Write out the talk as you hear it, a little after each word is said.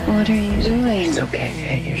What are you doing? It's okay,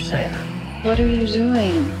 hey, you're silent. What are you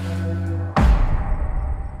doing?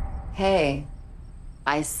 Hey,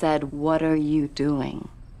 I said, what are you doing?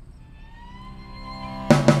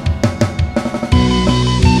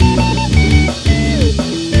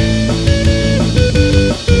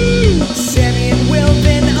 Sammy and Will,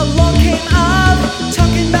 then along came up,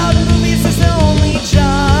 talking about movies is their only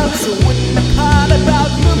job. So wouldn't a pod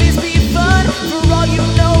about movies be fun? For all you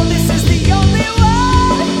know, this is the only one.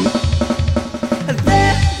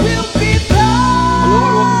 There will be blood. Hello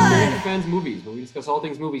and welcome to Stranger Fans Movies, where we discuss all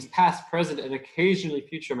things movies, past, present, and occasionally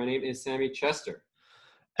future. My name is Sammy Chester.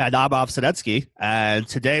 And I'm Av Sadetsky, and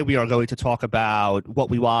today we are going to talk about what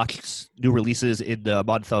we watched, new releases in the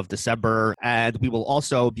month of December, and we will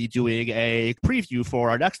also be doing a preview for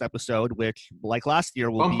our next episode, which, like last year,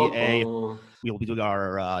 will we will be doing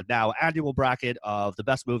our now annual bracket of the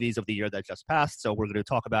best movies of the year that just passed. So we're going to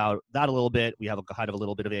talk about that a little bit. We have a kind of a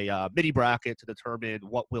little bit of a mini bracket to determine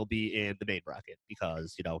what will be in the main bracket,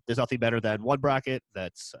 because there's nothing better than one bracket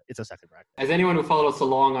it's a second bracket. As anyone who followed us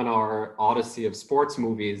along on our odyssey of sports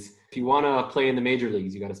movies, if you want to play in the major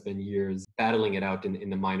leagues, you got to spend years battling it out in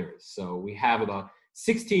the minors. So we have about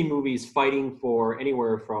 16 movies fighting for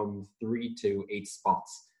anywhere from 3 to 8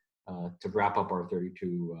 spots to wrap up our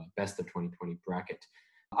 32 best of 2020 bracket.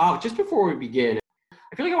 Just before we begin,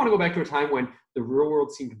 I feel like I want to go back to a time when the real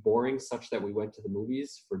world seemed boring, such that we went to the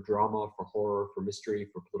movies for drama, for horror, for mystery,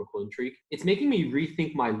 for political intrigue. It's making me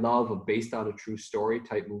rethink my love of based on a true story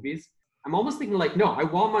type movies. I'm almost thinking like, no, I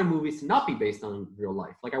want my movies to not be based on real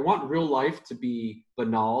life. Like, I want real life to be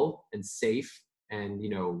banal and safe and,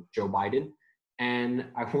 Joe Biden. And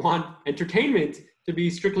I want entertainment to be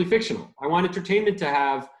strictly fictional. I want entertainment to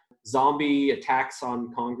have zombie attacks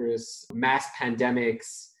on Congress, mass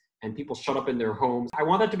pandemics, and people shut up in their homes. I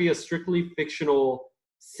want that to be a strictly fictional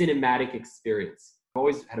cinematic experience. I've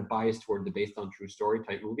always had a bias toward the based on true story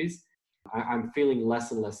type movies. I'm feeling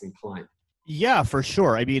less and less inclined. Yeah, for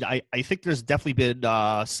sure. I mean, I think there's definitely been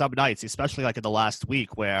some nights, especially like in the last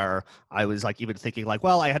week, where I was like even thinking like,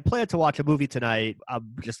 well, I had planned to watch a movie tonight.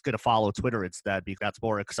 I'm just going to follow Twitter instead, because that's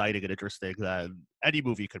more exciting and interesting than any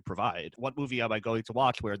movie could provide. What movie am I going to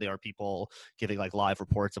watch where there are people giving like live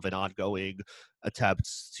reports of an ongoing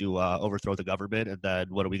attempts to overthrow the government, and then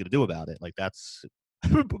what are we going to do about it? Like, that's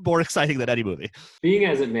more exciting than any movie. Being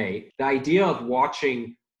as it may, the idea of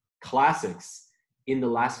watching classics in the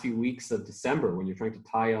last few weeks of December, when you're trying to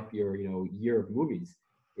tie up your year of movies,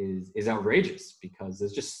 is outrageous, because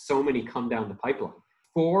there's just so many come down the pipeline.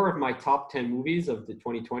 4 of my top 10 movies of the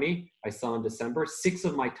 2020 I saw in December, 6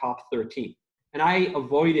 of my top 13. And I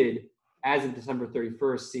avoided, as of December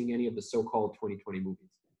 31st, seeing any of the so-called 2020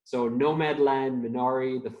 movies. So Nomadland,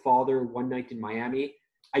 Minari, The Father, One Night in Miami.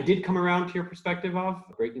 I did come around to your perspective of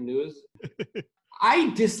breaking news.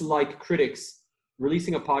 I dislike critics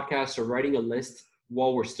releasing a podcast or writing a list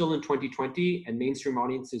while we're still in 2020 and mainstream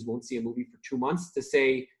audiences won't see a movie for 2 months, to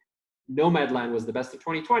say Nomadland was the best of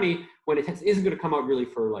 2020 when it isn't going to come out really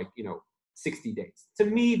for 60 days. To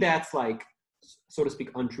me, that's like, so to speak,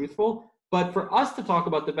 untruthful. But for us to talk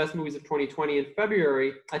about the best movies of 2020 in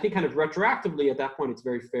February, I think kind of retroactively at that point, it's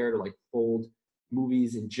very fair to fold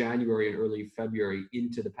movies in January and early February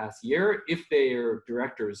into the past year if their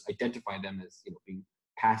directors identify them as being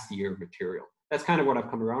past year material. That's kind of what I've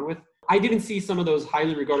come around with. I didn't see some of those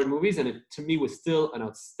highly regarded movies, and it, to me, was still an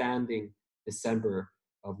outstanding December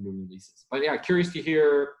of new releases. But yeah, curious to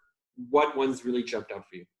hear what ones really jumped out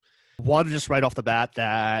for you. One just right off the bat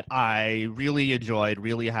that I really enjoyed,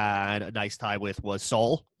 really had a nice time with, was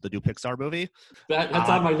Soul, the new Pixar movie. That's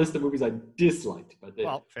on my list of movies I disliked. But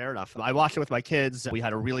well, fair enough. I watched it with my kids. We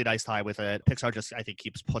had a really nice time with it. Pixar just, I think,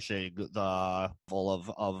 keeps pushing the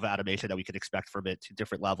level of animation that we can expect from it to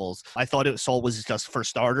different levels. I thought Soul was just, for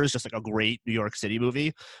starters, just like a great New York City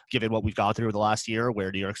movie, given what we've gone through the last year,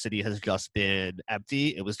 where New York City has just been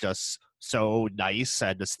empty. It was just so nice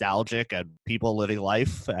and nostalgic, and people living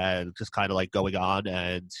life and just kind of like going on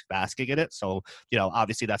and basking in it. So,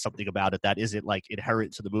 obviously that's something about it that isn't like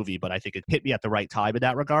inherent to the movie, but I think it hit me at the right time in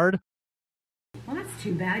that regard. Well, that's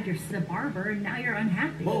too bad. You're the barber and now you're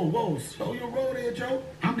unhappy. Whoa, slow your roll there, Joe.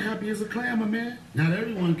 I'm happy as a clam, man. Not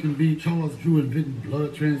everyone can be Charles Drew inventing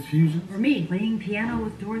blood transfusions. For me, playing piano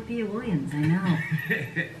with Dorothea Williams, I know.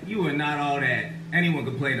 You are not all that. Anyone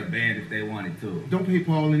can play in a band if they wanted to. Don't pay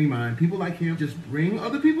Paul any mind. People like him just bring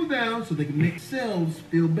other people down so they can make themselves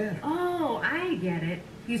feel better. Oh, I get it.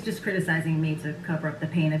 He's just criticizing me to cover up the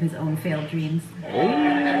pain of his own failed dreams.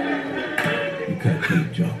 You cut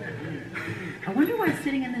deep, Joe. I wonder why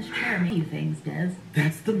sitting in this chair makes you things, Des.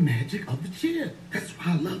 That's the magic of the chair. That's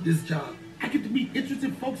why I love this job. I get to meet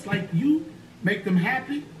interesting folks like you, make them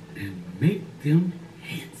happy, and make them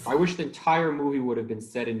hits. I wish the entire movie would have been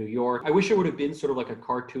set in New York. I wish it would have been sort of like a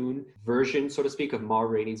cartoon version, so to speak, of Ma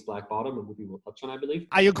Rainey's Black Bottom, a movie we'll touch on, I believe.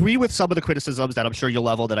 I agree with some of the criticisms that I'm sure you'll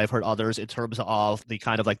level that I've heard others in terms of the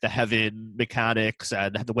kind of like the heaven mechanics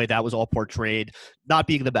and the way that was all portrayed not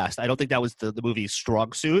being the best. I don't think that was the movie's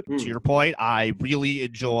strong suit. To your point, I really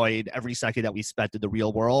enjoyed every second that we spent in the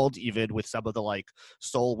real world, even with some of the like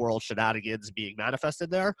Soul World shenanigans being manifested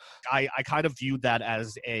there. I kind of viewed that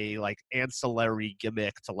as a like ancillary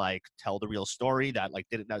gimmick to like tell the real story that like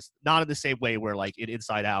didn't not in the same way where like in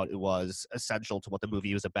Inside Out it was essential to what the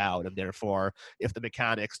movie was about, and therefore if the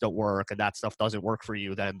mechanics don't work and that stuff doesn't work for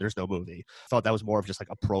you, then there's no movie. I thought that was more of just like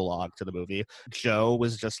a prologue to the movie. Joe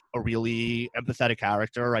was just a really empathetic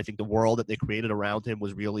character. I think the world that they created around him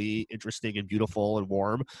was really interesting and beautiful and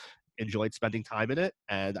warm. Enjoyed spending time in it,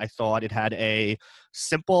 and I thought it had a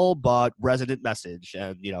simple but resonant message.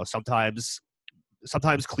 And you know, sometimes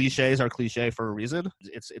cliches are cliche for a reason.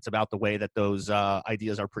 It's about the way that those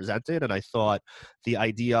ideas are presented. And I thought the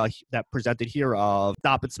idea that presented here of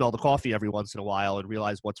stop and smell the coffee every once in a while and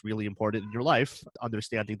realize what's really important in your life,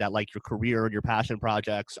 understanding that like your career and your passion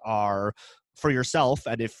projects are for yourself,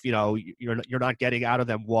 and if you know you're not getting out of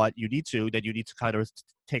them what you need to, then you need to kind of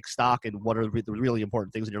take stock in what are the really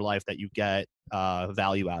important things in your life that you get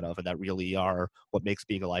value out of, and that really are what makes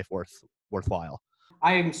being alive worthwhile.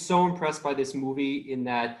 I am so impressed by this movie in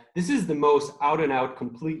that this is the most out-and-out,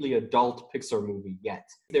 completely adult Pixar movie yet.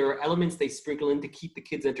 There are elements they sprinkle in to keep the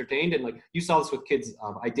kids entertained, and like you saw this with kids,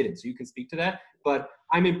 I didn't, so you can speak to that. But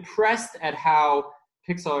I'm impressed at how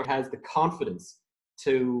Pixar has the confidence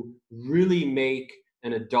to really make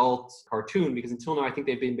an adult cartoon, because until now I think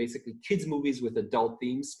they've been basically kids movies with adult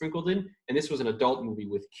themes sprinkled in, and this was an adult movie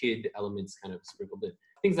with kid elements kind of sprinkled in.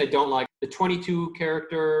 Things I don't like: the 22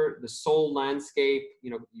 character, the soul landscape, you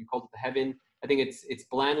know, you called it the heaven. I think it's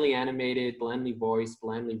blandly animated, blandly voiced,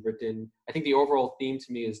 blandly written. I think the overall theme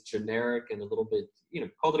to me is generic and a little bit, you know,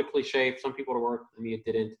 called it a cliche. For some people it worked, for me it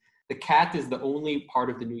didn't. The cat is the only part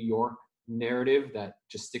of the New York narrative that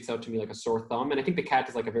just sticks out to me like a sore thumb. And I think the cat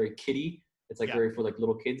is like a very kiddie. It's like very for like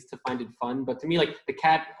little kids to find it fun. But to me, like the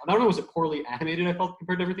cat, I don't know, was it poorly animated, I felt,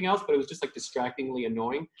 compared to everything else, but it was just like distractingly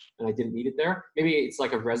annoying and I didn't need it there. Maybe it's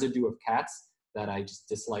like a residue of cats that I just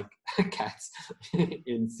dislike cats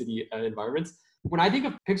in city environments. When I think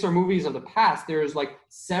of Pixar movies of the past, there's like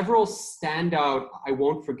several standout, I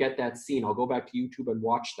won't forget that scene, I'll go back to YouTube and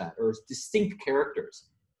watch that, or distinct characters.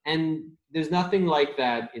 And there's nothing like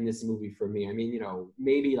that in this movie for me. I mean, you know,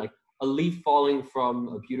 maybe like a leaf falling from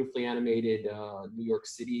a beautifully animated New York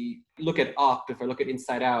City. Look at Up, if I look at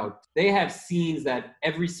Inside Out, they have scenes that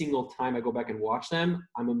every single time I go back and watch them,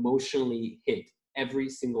 I'm emotionally hit every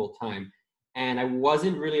single time. And I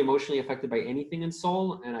wasn't really emotionally affected by anything in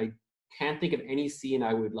Soul, and I can't think of any scene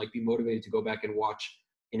I would like be motivated to go back and watch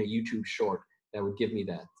in a YouTube short that would give me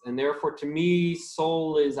that. And therefore, to me,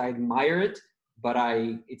 Soul is, I admire it, but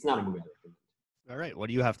it's not a movie I recommend. All right, what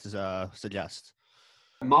do you have to suggest?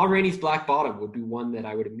 Ma Rainey's Black Bottom would be one that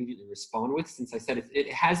I would immediately respond with, since I said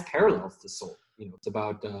it has parallels to Soul. You know, it's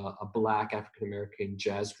about a Black African-American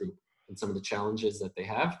jazz group and some of the challenges that they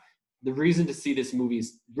have. The reason to see this movie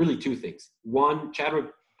is really two things. One,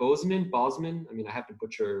 Chadwick Boseman, I mean, I have to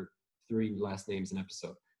butcher 3 last names an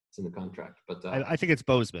episode. It's in the contract, but I think it's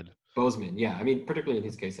Boseman. Boseman, yeah. I mean, particularly in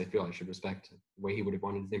his case, I feel I should respect the way he would have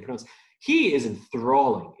wanted his name pronounced. He is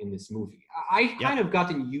enthralling in this movie. I kind of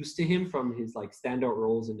gotten used to him from his like standout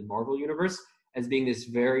roles in the Marvel universe as being this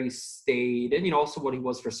very staid, and you know, also what he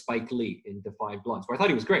was for Spike Lee in Da 5 Bloods, where I thought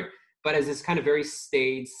he was great, but as this kind of very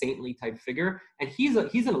staid, saintly type figure. And he's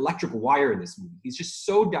an electric wire in this movie. He's just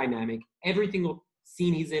so dynamic. Every single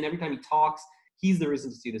scene he's in, every time he talks, he's the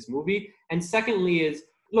reason to see this movie. And secondly is,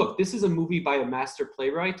 look, this is a movie by a master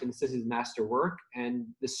playwright, and this is his master work, and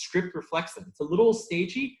the script reflects that. It's a little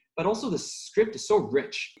stagey, but also the script is so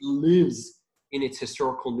rich. It lives in its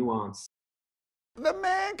historical nuance. The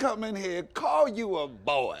man come in here, call you a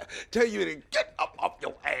boy, tell you to get up off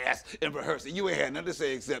your ass and rehearse it. You ain't had nothing to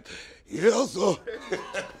say except, yes, sir.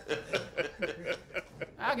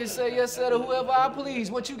 I can say yes, sir, to whoever I please.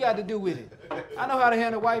 What you got to do with it? I know how to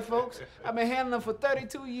handle white folks. I've been handling them for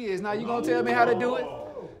 32 years. Now you gonna tell me how to do it?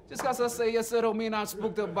 Just because I say yes, sir, don't mean I'm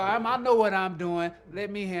spooked up by him. I know what I'm doing.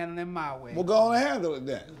 Let me handle it my way. Well, go on and handle it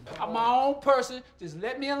then. I'm my own person. Just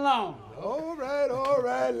let me alone. All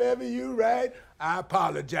right, Levy, you right. I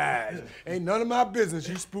apologize. Ain't none of my business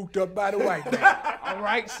you spooked up by the white man. All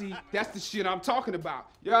right, see, that's the shit I'm talking about.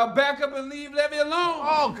 Y'all back up and leave Levy alone.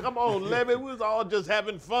 Oh, come on, Levy. We was all just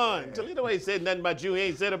having fun. Toledo ain't said nothing about you. He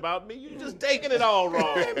ain't said about me. You just taking it all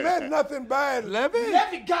wrong. Ain't meant nothing by it, Levy.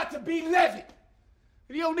 Levy got to be Levy.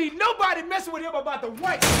 And you don't need nobody messing with him about the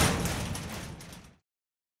white.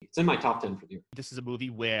 It's in my top 10 for the year. This is a movie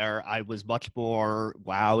where I was much more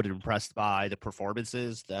wowed and impressed by the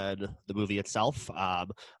performances than the movie itself. I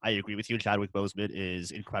agree with you. Chadwick Boseman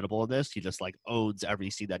is incredible in this. He just like owns every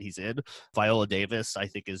scene that he's in. Viola Davis, I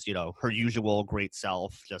think, is, you know, her usual great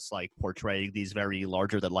self, just like portraying these very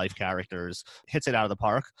larger than life characters, hits it out of the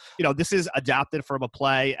park. You know, this is adapted from a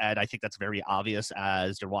play, and I think that's very obvious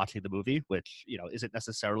as you're watching the movie, which, you know, isn't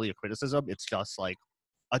necessarily a criticism. It's just like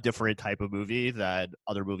a different type of movie than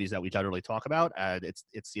other movies that we generally talk about. And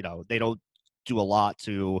it's you know, they don't do a lot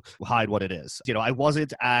to hide what it is. You know, I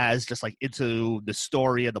wasn't as just like into the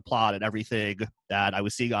story and the plot and everything that I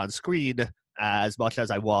was seeing on screen as much as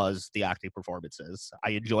I was the acting performances.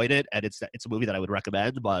 I enjoyed it, and it's a movie that I would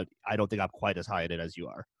recommend, but I don't think I'm quite as high in it as you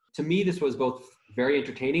are. To me, this was both very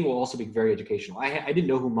entertaining while also being very educational. I didn't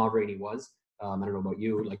know who Ma Rainey was. I don't know about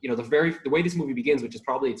you. Like, you know, the way this movie begins, which is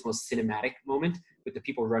probably its most cinematic moment, with the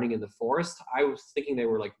people running in the forest. I was thinking they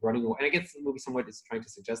were like running away, and I guess the movie somewhat is trying to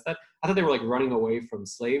suggest that. I thought they were like running away from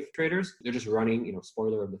slave traders. They're just running, you know,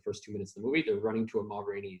 spoiler of the first 2 minutes of the movie, they're running to a Ma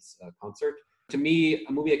Rainey's concert. To me,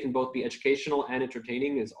 a movie that can both be educational and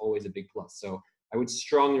entertaining is always a big plus. So I would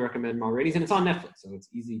strongly recommend Ma Rainey's, and it's on Netflix, so it's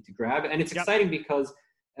easy to grab. And it's exciting because,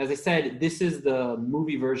 as I said, this is the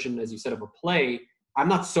movie version, as you said, of a play. I'm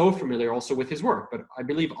not so familiar also with his work, but I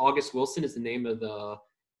believe August Wilson is the name of the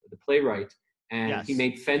playwright. And he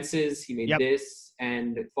made Fences, he made this,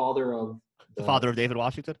 and the father of David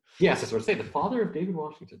Washington? Yes, that's what I say, the father of David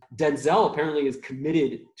Washington. Denzel apparently is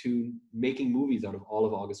committed to making movies out of all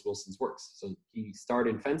of August Wilson's works. So he starred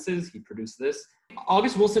in Fences, he produced this.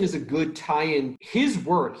 August Wilson is a good tie-in. His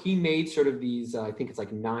work, he made sort of these, I think it's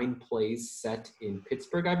like 9 plays set in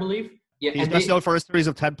Pittsburgh, I believe. Yeah, he's best known for a series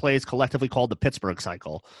of 10 plays collectively called the Pittsburgh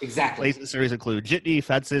Cycle. Exactly. Plays in the series include Jitney,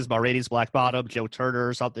 Fences, Ma Rainey's Black Bottom, Joe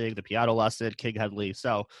Turner, Something, The Piano Lesson, King Henley.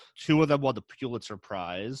 So 2 of them won the Pulitzer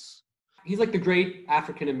Prize. He's like the great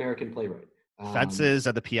African-American playwright. Fences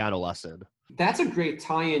and The Piano Lesson. That's a great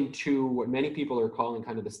tie-in to what many people are calling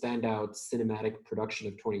kind of the standout cinematic production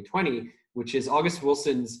of 2020, which is August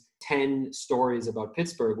Wilson's 10 stories about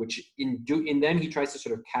Pittsburgh, which in them he tries to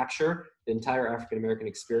sort of capture the entire African-American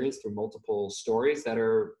experience through multiple stories that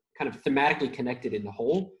are kind of thematically connected in the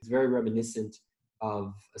whole. It's very reminiscent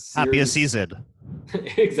of a series. Happiest Season.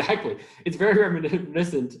 Exactly. It's very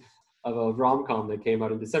reminiscent of a rom-com that came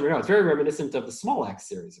out in December. No, it's very reminiscent of the Small Axe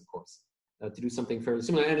series, of course, to do something fairly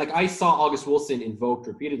similar. And like I saw August Wilson invoked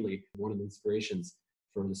repeatedly, one of the inspirations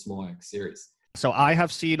from the Small Axe series. So I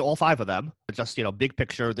have seen all 5 of them. Just, you know, big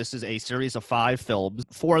picture, this is a series of 5 films.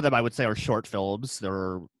 4 of them, I would say, are short films.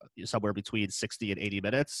 They're somewhere between 60 and 80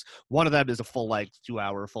 minutes. One of them is a full-length,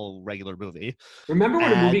 2-hour, full regular movie. Remember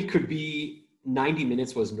when a movie could be 90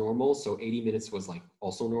 minutes was normal, so 80 minutes was like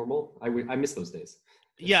also normal? I miss those days.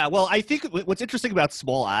 Yeah, well, I think what's interesting about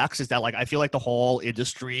Small Axe is that, like, I feel like the whole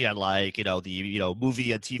industry and, like, you know, the, you know,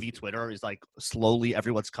 movie and TV Twitter is, like, slowly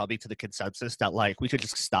everyone's coming to the consensus that, like, we could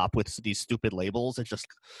just stop with these stupid labels and just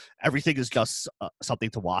everything is just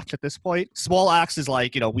something to watch at this point. Small Axe is,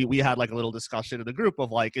 like, you know, we had, like, a little discussion in the group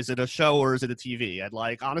of, like, is it a show or is it a TV? And,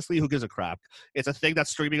 like, honestly, who gives a crap? It's a thing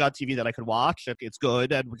that's streaming on TV that I could watch. It's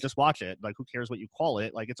good, and just watch it. Like, who cares what you call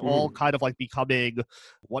it? Like, it's all kind of, like, becoming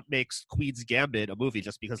what makes Queen's Gambit a movie,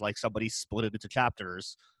 just because like somebody split it into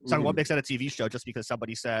chapters. So what makes that a TV show just because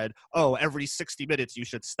somebody said, oh, every 60 minutes you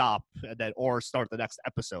should stop and then or start the next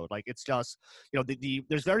episode. Like, it's just, you know,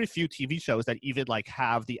 there's very few TV shows that even like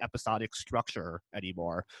have the episodic structure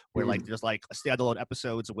anymore, where like there's like standalone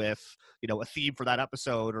episodes with, you know, a theme for that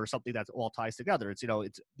episode or something that all ties together. It's, you know,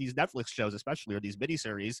 it's these Netflix shows especially, or these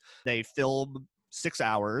miniseries, they film 6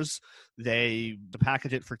 hours, they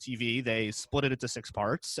package it for TV, they split it into 6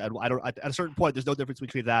 parts, and at a certain point there's no difference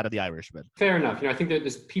between that and The Irishman. Fair enough. You know, I think that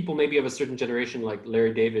there's people maybe of a certain generation like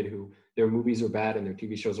Larry David who their movies are bad and their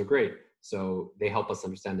TV shows are great, so they help us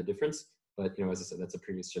understand the difference. But, you know, as I said, that's a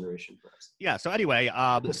previous generation perhaps. Yeah, so anyway,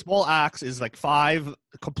 Small Axe is like 5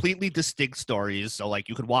 completely distinct stories. So like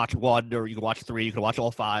you could watch 1 or you could watch 3, you could watch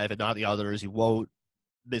all 5 and not the others. You won't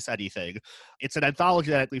miss anything. It's an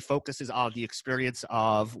anthology that focuses on the experience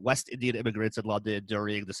of West Indian immigrants in London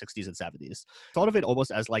during the 60s and 70s. Thought of it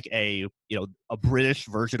almost as like a British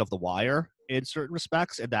version of The Wire in certain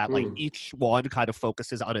respects, in that like each one kind of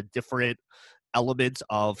focuses on a different element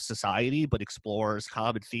of society but explores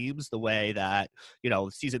common themes, the way that, you know,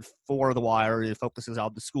 season 4 of The Wire, it focuses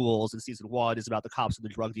on the schools, and season 1 is about the cops and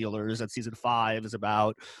the drug dealers, and season 5 is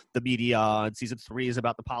about the media, and season 3 is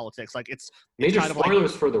about the politics. Like it's major kind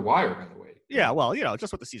spoilers for The Wire, by the way. Yeah, well, you know,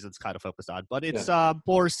 just what the season's kind of focused on, but it's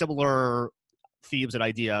more similar themes and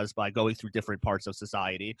ideas by going through different parts of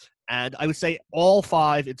society. And I would say all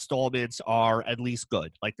 5 installments are at least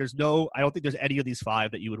good. Like I don't think there's any of these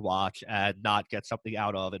 5 that you would watch and not get something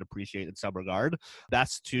out of and appreciate in some regard.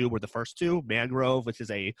 Best 2 were the first 2, Mangrove, which is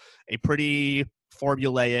a pretty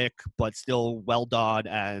formulaic but still well done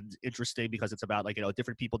and interesting because it's about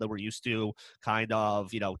different people that we're used to, kind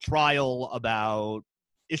of trial about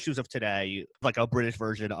issues of today, like a British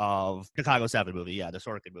version of Chicago 7 movie, the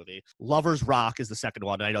Sorkin movie. Lovers Rock is the second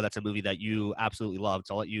one, and I know that's a movie that you absolutely loved,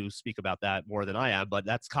 so I'll let you speak about that more than I am, but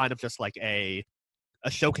that's kind of just like a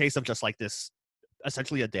showcase of just like this,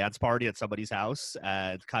 essentially a dance party at somebody's house,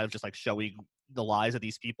 and kind of just like showing the lives of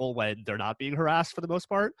these people when they're not being harassed for the most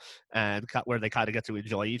part, and where they kind of get to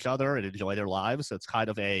enjoy each other and enjoy their lives. So it's kind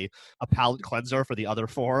of a palate cleanser for the other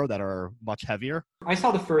 4 that are much heavier. I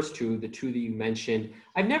saw the first 2, the 2 that you mentioned.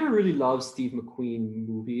 I've never really loved Steve McQueen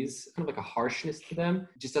movies, kind of like a harshness to them.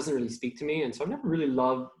 It just doesn't really speak to me. And so I've never really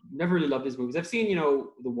loved his movies. I've seen,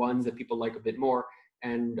 the ones that people like a bit more,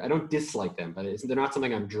 and I don't dislike them, but they're not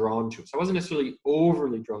something I'm drawn to. So I wasn't necessarily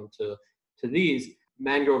overly drawn to these.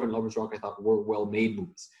 Mangrove and Lovers Rock, I thought, were well-made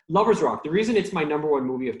movies. Lovers Rock, the reason it's my number 1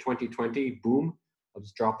 movie of 2020, boom, I'll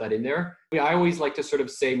just drop that in there. I always like to sort of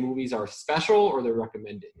say movies are special or they're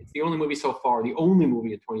recommended. It's the only movie so far, the only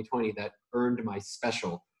movie of 2020 that earned my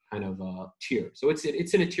special kind of tier. So it's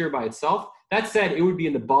in a tier by itself. That said, it would be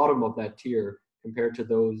in the bottom of that tier compared to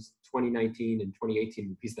those 2019 and 2018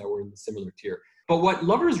 movies that were in the similar tier. But what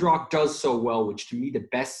Lovers Rock does so well, which to me the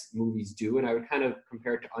best movies do, and I would kind of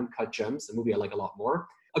compare it to Uncut Gems, a movie I like a lot more.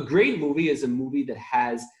 A great movie is a movie that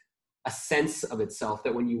has a sense of itself,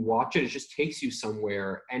 that when you watch it, it just takes you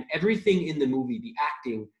somewhere. And everything in the movie, the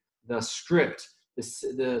acting, the script, the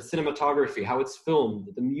cinematography, how it's filmed,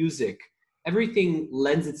 the music, everything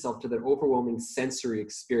lends itself to that overwhelming sensory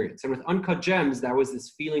experience. And with Uncut Gems, that was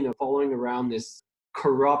this feeling of following around this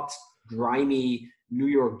corrupt, grimy New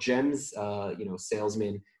York Gems,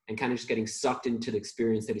 salesman, and kind of just getting sucked into the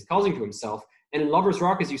experience that he's causing to himself. And in Lovers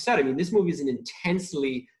Rock, as you said, I mean, this movie is an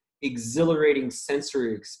intensely exhilarating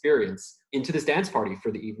sensory experience into this dance party for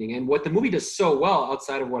the evening. And what the movie does so well,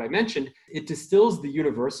 outside of what I mentioned, it distills the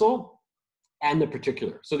universal and the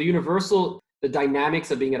particular. So the universal, the dynamics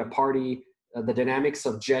of being at a party, the dynamics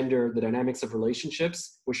of gender, the dynamics of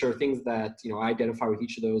relationships, which are things that, I identify with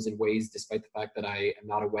each of those in ways, despite the fact that I am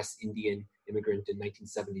not a West Indian immigrant in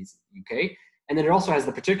 1970s UK. And then it also has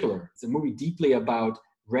the particular. It's a movie deeply about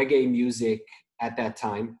reggae music at that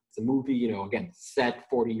time. It's a movie, again, set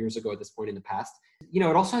 40 years ago at this point in the past. It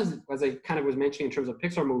also has, as I kind of was mentioning in terms of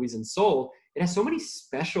Pixar movies and Soul, it has so many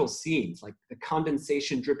special scenes, like the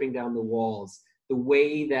condensation dripping down the walls, the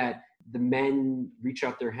way that the men reach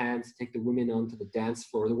out their hands to take the women onto the dance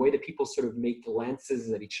floor, the way that people sort of make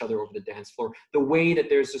glances at each other over the dance floor, the way that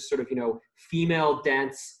there's this sort of, female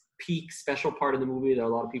dance peak special part of the movie that a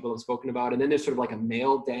lot of people have spoken about. And then there's sort of like a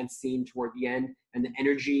male dance scene toward the end, and the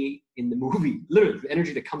energy in the movie, literally the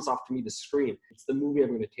energy that comes off to me, the screen. It's the movie I'm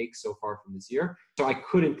going to take so far from this year. So I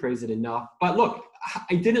couldn't praise it enough. But look,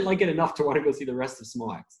 I didn't like it enough to want to go see the rest of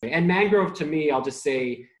Small Axe. And Mangrove, to me, I'll just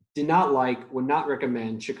say, did not like, would not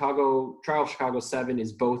recommend. Trial of Chicago 7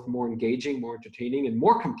 is both more engaging, more entertaining, and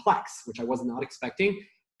more complex, which I was not expecting.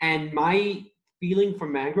 And my feeling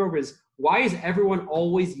from Mangrove is, why is everyone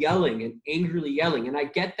always yelling and angrily yelling? And I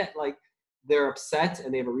get that, like, they're upset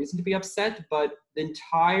and they have a reason to be upset, but the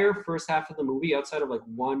entire first half of the movie, outside of like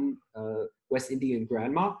one West Indian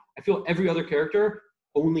grandma, I feel every other character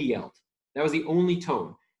only yelled. That was the only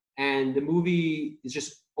tone. And the movie is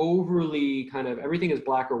just overly kind of, everything is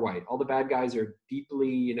black or white. All the bad guys are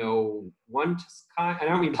deeply, one kind, I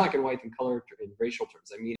don't mean black and white in color in racial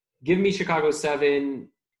terms. I mean, give me Chicago 7.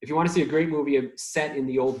 If you want to see a great movie set in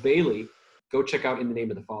the Old Bailey, go check out In the Name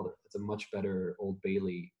of the Father. It's a much better Old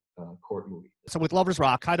Bailey court movie. So with Lovers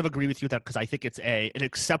Rock, kind of agree with you that because I think it's an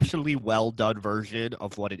exceptionally well done version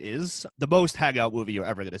of what it is. The most hangout movie you're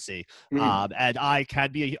ever going to see. Mm-hmm. And I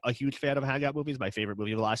can be a huge fan of hangout movies. My favorite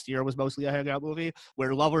movie of last year was mostly a hangout movie.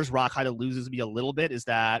 Where Lovers Rock kind of loses me a little bit is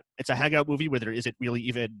that it's a hangout movie where there isn't really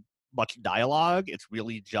even much dialogue. It's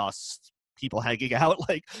really just people hanging out.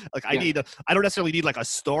 Like yeah. I don't necessarily need like a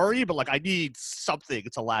story, but like I need something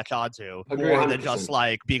to latch onto more than just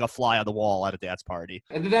like being a fly on the wall at a dance party.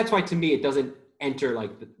 And that's why to me it doesn't enter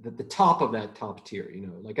like the top of that top tier,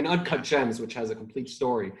 like an Uncut Gems, which has a complete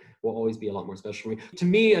story, will always be a lot more special for me. To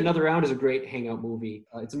me, Another Round is a great hangout movie.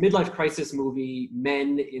 It's a midlife crisis movie,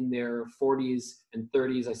 men in their 40s and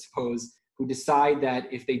 30s, I suppose, who decide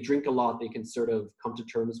that if they drink a lot, they can sort of come to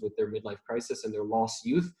terms with their midlife crisis and their lost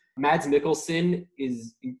youth. Mads Mikkelsen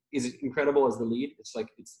is incredible as the lead. It's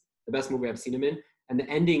the best movie I've seen him in. And the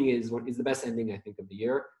ending is the best ending, I think, of the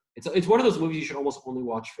year. It's one of those movies you should almost only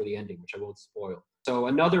watch for the ending, which I won't spoil. So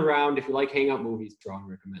another round, if you like hangout movies, strong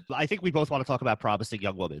recommend. I think we both want to talk about Promising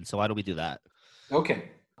Young Woman, so why don't we do that?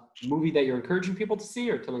 Okay. Movie that you're encouraging people to see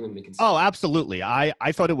or telling them they can see? Oh, absolutely. I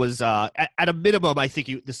thought it was, at a minimum, I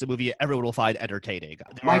think this is a movie everyone will find entertaining.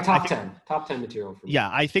 My top 10 material for me. Yeah,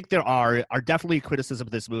 I think there are definitely criticism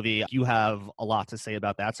of this movie. You have a lot to say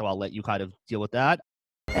about that, so I'll let you kind of deal with that.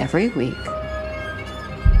 Every week,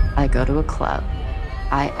 I go to a club.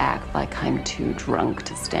 I act like I'm too drunk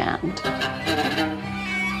to stand.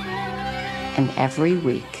 And every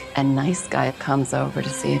week, a nice guy comes over to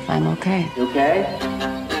see if I'm okay. You okay?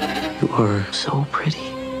 You are so pretty.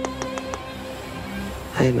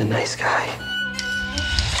 I am a nice guy.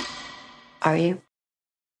 Are you?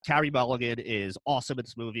 Carey Mulligan is awesome in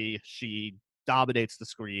this movie. She dominates the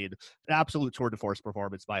screen. An absolute tour de force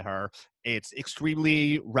performance by her. It's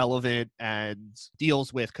extremely relevant and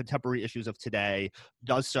deals with contemporary issues of today,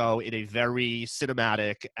 does so in a very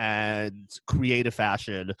cinematic and creative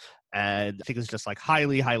fashion, and I think it's just like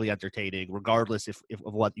highly, highly entertaining, regardless of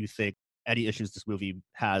what you think any issues this movie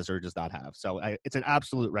has or does not have. So it's an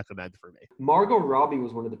absolute recommend for me. Margot Robbie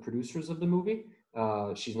was one of the producers of the movie.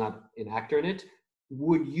 She's not an actor in it.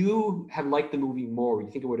 Would you have liked the movie more? Would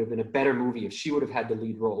you think it would have been a better movie if she would have had the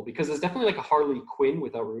lead role? Because there's definitely like a Harley Quinn,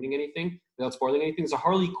 without ruining anything, without spoiling anything, there's a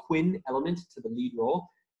Harley Quinn element to the lead role.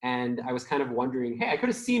 And I was kind of wondering, hey, I could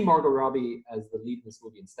have seen Margot Robbie as the lead in this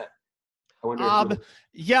movie instead. I wonder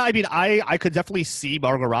yeah, I mean, I could definitely see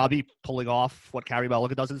Margot Robbie pulling off what Carey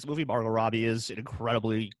Mulligan does in this movie. Margot Robbie is an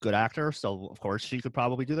incredibly good actor, so of course she could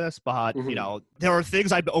probably do this. But, you know, there are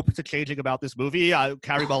things I'm open to changing about this movie.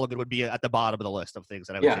 Carey Mulligan would be at the bottom of the list of things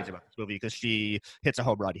that I would change about this movie because she hits a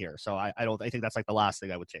home run here. So I think that's like the last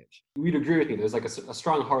thing I would change. We'd agree with me. There's like a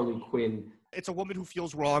strong Harley Quinn. It's a woman who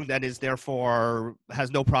feels wronged and is therefore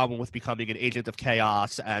has no problem with becoming an agent of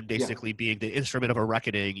chaos and basically being the instrument of a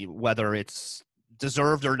reckoning, whether it's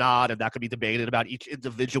deserved or not, and that could be debated about each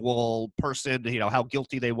individual person, you know, how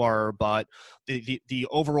guilty they were, but the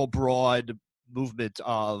overall broad movement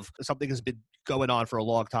of something has been going on for a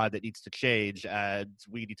long time that needs to change, and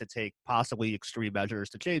we need to take possibly extreme measures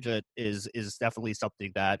to change it is definitely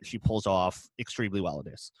something that she pulls off extremely well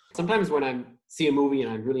in this. Sometimes when I see a movie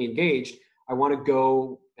and I'm really engaged, I want to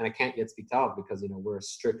go, and I can't yet speak to Alv because, you know, we're a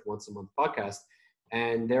strict once a month podcast.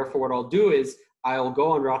 And therefore what I'll do is I'll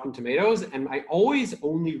go on Rotten Tomatoes and I always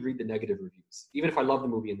only read the negative reviews, even if I love the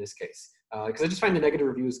movie in this case, because I just find the negative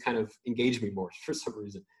reviews kind of engage me more for some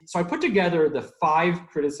reason. So I put together the 5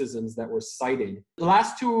 criticisms that were cited. The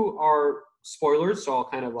last 2 are spoilers, so I'll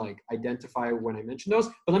kind of like identify when I mention those,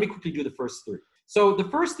 but let me quickly do the first 3. So the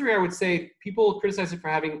first 3, I would say people criticize it for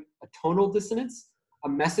having a tonal dissonance, a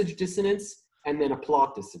message dissonance, and then a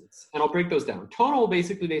plot dissonance. And I'll break those down. Tonal,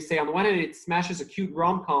 basically, they say on the one hand, it smashes a cute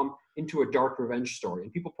rom-com into a dark revenge story.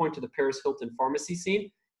 And people point to the Paris Hilton pharmacy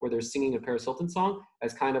scene where they're singing a Paris Hilton song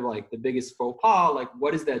as kind of like the biggest faux pas. Like,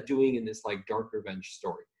 what is that doing in this like dark revenge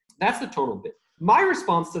story? That's the tonal bit. My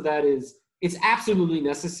response to that is it's absolutely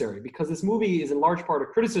necessary because this movie is in large part a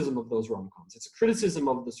criticism of those rom-coms. It's a criticism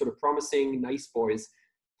of the sort of promising nice boys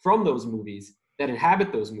from those movies that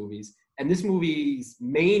inhabit those movies. And this movie's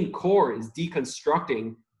main core is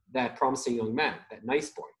deconstructing that promising young man, that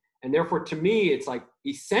nice boy. And therefore, to me, it's like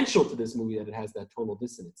essential to this movie that it has that tonal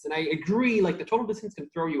dissonance. And I agree, like the tonal dissonance can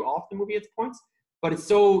throw you off the movie at points, but it's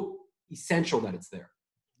so essential that it's there.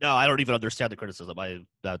 No, I don't even understand the criticism. I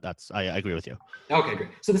agree with you. Okay, great.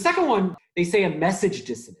 So the second one, they say a message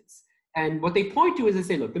dissonance. And what they point to is they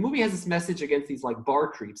say, look, the movie has this message against these like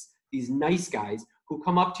bar creeps, these nice guys who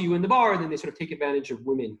come up to you in the bar and then they sort of take advantage of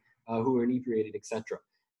women who are inebriated, etc.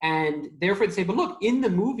 And therefore they say, but look, in the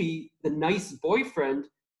movie, the nice boyfriend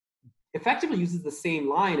effectively uses the same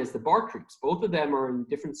line as the bar creeps. Both of them are in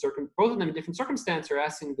different circumstances are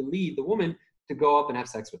asking the lead, the woman, to go up and have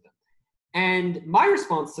sex with them. And my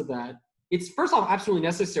response to that, it's first off absolutely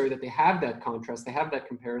necessary that they have that contrast, they have that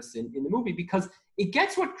comparison in the movie because it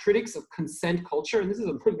gets what critics of consent culture, and this is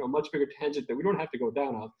a much bigger tangent that we don't have to go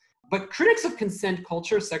down on, but critics of consent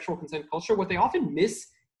culture, sexual consent culture, what they often miss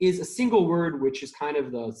is a single word, which is kind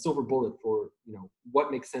of the silver bullet for, you know, what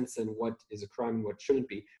makes sense and what is a crime and what shouldn't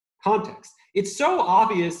be. Context. It's so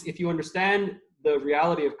obvious if you understand the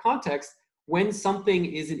reality of context when something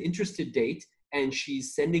is an interested date and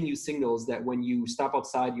she's sending you signals that when you stop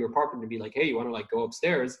outside your apartment to be like, hey, you want to like go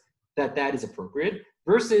upstairs, that is appropriate,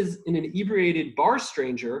 versus an inebriated bar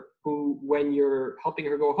stranger who, when you're helping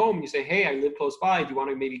her go home, you say, hey, I live close by, do you want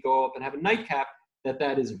to maybe go up and have a nightcap,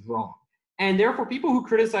 that is wrong. And therefore, people who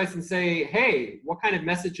criticize and say, hey, what kind of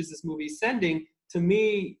message is this movie sending? to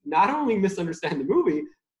me, not only misunderstand the movie,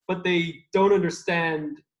 but they don't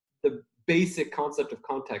understand the basic concept of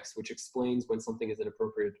context, which explains when something is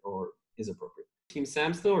inappropriate or is appropriate. Team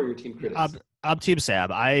Sam still, or your team critics? I'm Team Sam.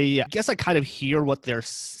 I guess I kind of hear what they're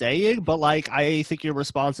saying, but like I think your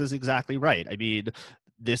response is exactly right. I mean,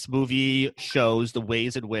 this movie shows the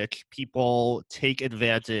ways in which people take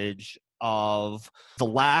advantage of the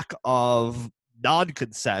lack of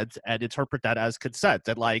non-consent and interpret that as consent.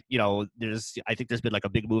 And like, you know, I think there's been like a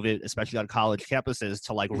big movement, especially on college campuses,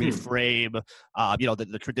 to like reframe, you know,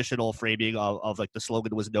 the traditional framing of like the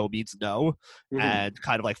slogan was "no means no," and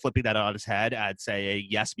kind of like flipping that on its head and saying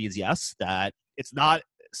yes means yes, that it's not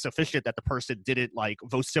sufficient that the person didn't like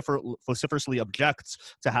vociferously object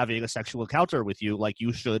to having a sexual encounter with you. Like,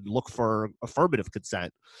 you should look for affirmative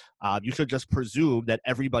consent. You should just presume that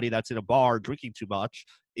everybody that's in a bar drinking too much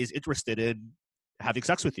is interested in having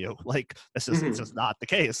sex with you. Like, this is it's just not the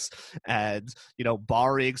case. And, you know,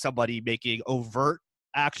 barring somebody making overt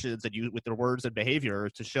actions and with their words and behavior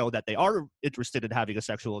to show that they are interested in having a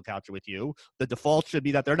sexual encounter with you, the default should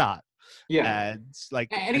be that they're not. And like,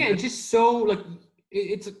 and again, it's just so like,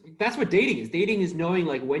 that's what dating is. Dating is knowing,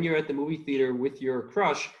 like, when you're at the movie theater with your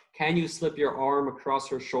crush, can you slip your arm across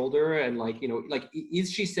her shoulder? And like, you know, like,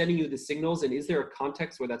 is she sending you the signals? And is there a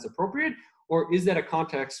context where that's appropriate? Or is that a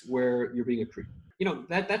context where you're being a creep? You know,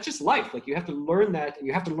 that's just life. Like, you have to learn that, and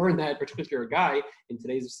you have to learn that, particularly if you're a guy in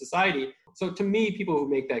today's society. So to me, people who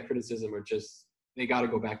make that criticism are just, they got to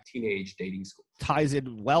go back to teenage dating school. Ties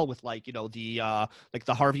in well with, like, you know, the like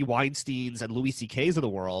the Harvey Weinsteins and Louis C.K.'s of the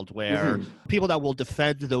world, where people that will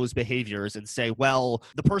defend those behaviors and say, well,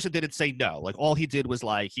 the person didn't say no. Like, all he did was,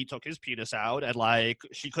 like, he took his penis out, and like,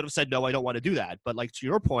 she could have said, no, I don't want to do that. But like, to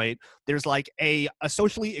your point, there's like a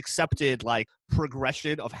socially accepted like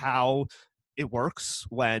progression of how it works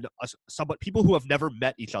when people who have never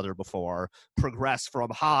met each other before progress from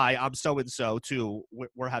 "hi, I'm so and so" to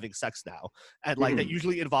 "we're having sex now," and like that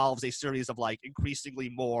usually involves a series of like increasingly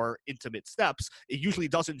more intimate steps. It usually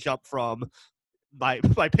doesn't jump from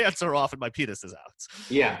my pants are off and my penis is out.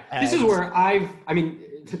 Yeah, this is where I mean,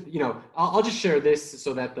 you know, I'll just share this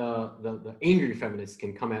so that the angry feminists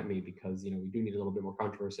can come at me, because, you know, we do need a little bit more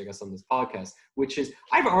controversy, I guess, on this podcast. Which is,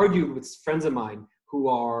 I've argued with friends of mine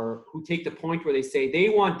who take the point where they say they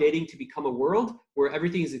want dating to become a world where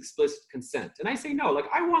everything is explicit consent. And I say, no, like,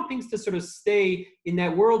 I want things to sort of stay in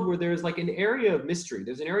that world where there's like an area of mystery.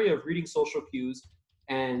 There's an area of reading social cues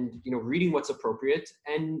and, you know, reading what's appropriate,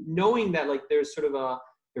 and knowing that like there's sort of a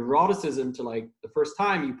eroticism to like the first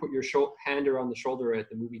time you put your hand around the shoulder at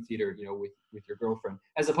the movie theater, you know, with your girlfriend,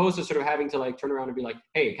 as opposed to sort of having to like turn around and be like,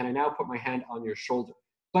 hey, can I now put my hand on your shoulder?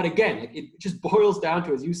 But again, like, it just boils down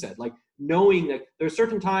to, as you said, like, knowing that there are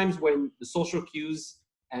certain times when the social cues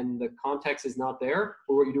and the context is not there,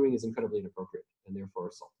 or what you're doing is incredibly inappropriate and therefore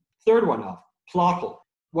assault. Third one off, plot hole.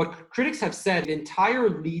 What critics have said, the entire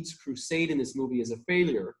lead's crusade in this movie is a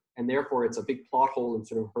failure, and therefore it's a big plot hole in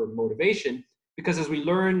sort of her motivation, because as we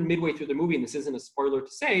learn midway through the movie, and this isn't a spoiler to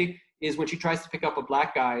say, is when she tries to pick up a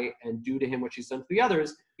black guy and do to him what she's done to the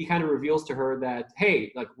others, he kind of reveals to her that,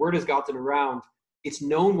 hey, like, word has gotten around, it's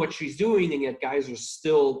known what she's doing, and yet guys are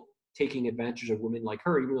still taking advantage of women like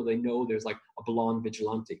her, even though they know there's like a blonde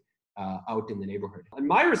vigilante out in the neighborhood. And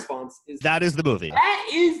my response is, that is the movie. That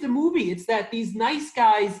is the movie. It's that these nice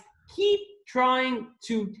guys keep trying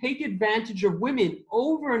to take advantage of women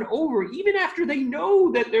over and over, even after they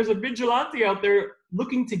know that there's a vigilante out there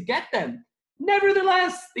looking to get them.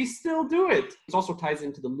 Nevertheless, they still do it. It also ties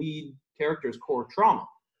into the lead character's core trauma.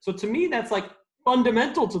 So to me, that's like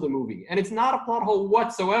fundamental to the movie, and it's not a plot hole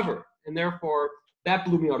whatsoever. And therefore, that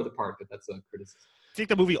blew me out of the park, but that's a criticism. I think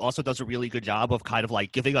the movie also does a really good job of kind of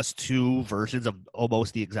like giving us two versions of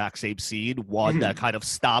almost the exact same scene. One that kind of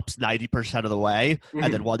stops 90% of the way,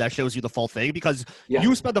 and then one that shows you the full thing, because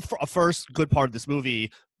you spend the first good part of this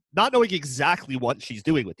movie not knowing exactly what she's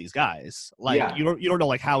doing with these guys. Like, you don't know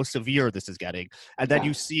like how severe this is getting. And then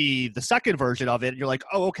you see the second version of it, and you're like,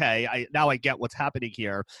 oh, okay, now I get what's happening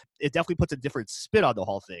here. It definitely puts a different spin on the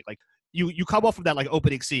whole thing. Like, you come off from that like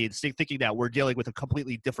opening scene thinking that we're dealing with a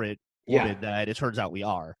completely different woman that it turns out we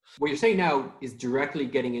are. What you're saying now is directly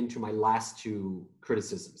getting into my last two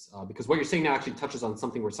criticisms, because what you're saying now actually touches on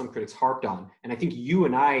something where some critics harped on, and I think you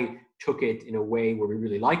and I took it in a way where we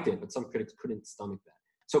really liked it, but some critics couldn't stomach that.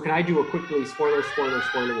 So can I do a quickly spoiler? We'll put it in the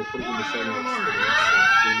show notes for the next 3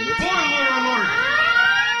 minutes. Spoiler alert!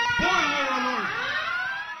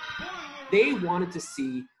 They wanted to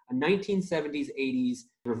see a 1970s, 80s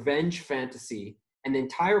revenge fantasy, and the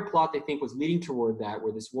entire plot, they think, was leading toward that,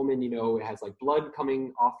 where this woman, you know, has like blood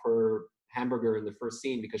coming off her hamburger in the first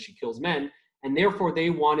scene because she kills men, And therefore, they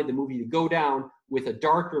wanted the movie to go down with a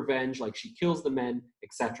dark revenge, like she kills the men,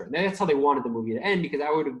 etc. And that's how they wanted the movie to end, because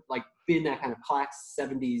that would have like been that kind of classic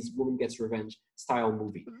 70s woman gets revenge style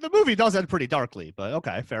movie. The movie does end pretty darkly, but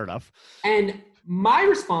okay, fair enough. And my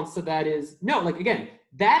response to that is, no, like again,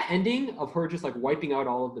 that ending of her just like wiping out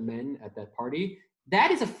all of the men at that party,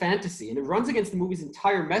 that is a fantasy, and it runs against the movie's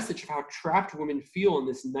entire message of how trapped women feel in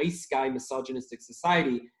this nice guy misogynistic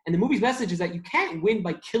society. And the movie's message is that you can't win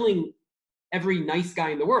by killing every nice guy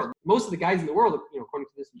in the world. Most of the guys in the world, you know, according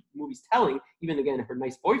to this movie's telling, even again her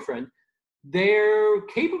nice boyfriend, they're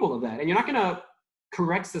capable of that. And you're not going to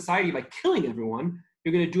correct society by killing everyone.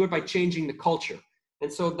 You're going to do it by changing the culture.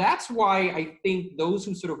 And so that's why I think those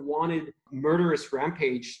who sort of wanted murderous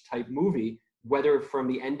rampage type movie, whether from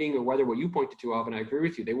the ending or whether what you pointed to, Alvin, I agree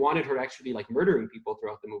with you, they wanted her to actually be like murdering people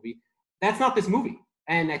throughout the movie. That's not this movie.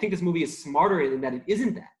 And I think this movie is smarter in that it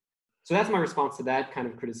isn't that. So that's my response to that kind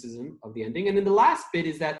of criticism of the ending. And then the last bit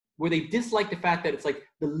is that where they dislike the fact that it's like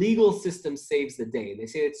the legal system saves the day. They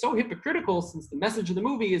say it's so hypocritical since the message of the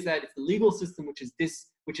movie is that it's the legal system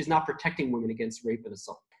which is not protecting women against rape and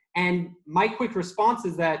assault. And my quick response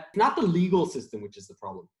is that it's not the legal system which is the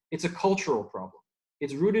problem. It's a cultural problem.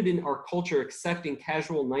 It's rooted in our culture accepting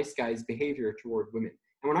casual nice guys' behavior toward women.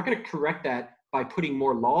 And we're not going to correct that by putting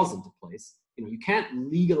more laws into place. You know, you can't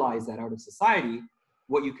legalize that out of society.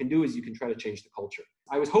 What you can do is you can try to change the culture.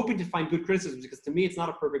 I was hoping to find good criticisms because to me, it's not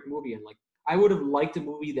a perfect movie. And like, I would have liked a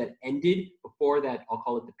movie that ended before that, I'll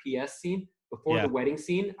call it the PS scene, before the wedding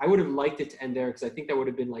scene. I would have liked it to end there because I think that would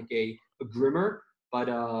have been like a grimmer, but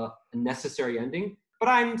a necessary ending. But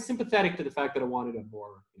I'm sympathetic to the fact that I wanted a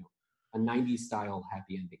more, you know, a 90s style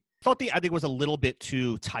happy ending. I thought the ending was a little bit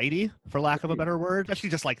too tidy, for lack of a better word. Especially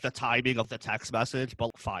just like the timing of the text message,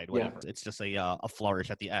 but fine, whatever. Yeah. It's just a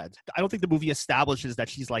flourish at the end. I don't think the movie establishes that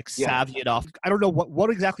she's like savvy enough. I don't know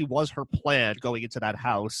what exactly was her plan going into that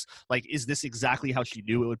house. Like, is this exactly how she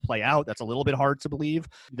knew it would play out? That's a little bit hard to believe.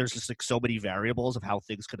 There's just like so many variables of how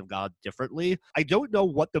things could have gone differently. I don't know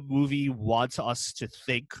what the movie wants us to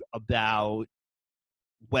think about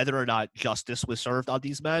whether or not justice was served on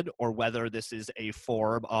these men, or whether this is a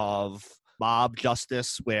form of mob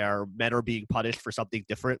justice where men are being punished for something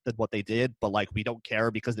different than what they did, but like we don't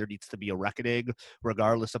care because there needs to be a reckoning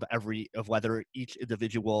regardless of whether each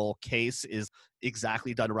individual case is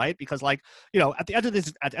exactly done right. Because like, you know, at the end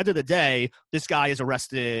of the day, this guy is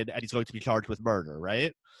arrested and he's going to be charged with murder,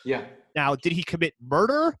 right? Yeah. Now, did he commit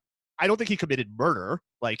murder? I don't think he committed murder.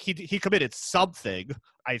 Like, he committed something.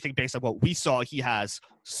 I think based on what we saw, he has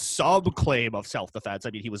some claim of self-defense. I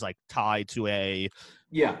mean, he was, like, tied to a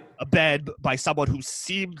bed by someone who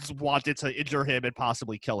seems wanted to injure him and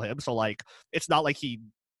possibly kill him. So, like, it's not like he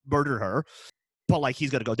murdered her. But, like, he's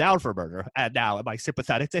going to go down for murder. And now, am I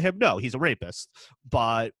sympathetic to him? No, he's a rapist.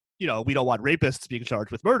 But, you know, we don't want rapists being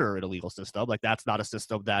charged with murder in a legal system. Like, that's not a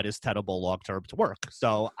system that is tenable long-term to work.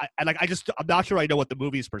 So, I'm not sure I know what the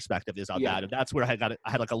movie's perspective is on that. And that's where I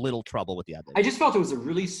had like a little trouble with the ending. I just felt it was a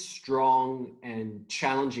really strong and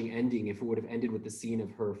challenging ending if it would have ended with the scene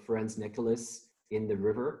of her friend's necklace in the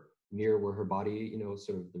river near where her body, you know,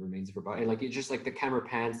 sort of the remains of her body. And like, it's just like the camera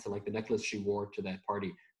pans to like the necklace she wore to that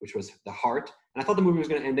party, which was the heart. And I thought the movie was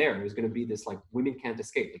going to end there. It was going to be this like, women can't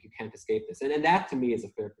escape. Like, you can't escape this. And that to me is a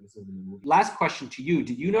fair criticism of the movie. Last question to you.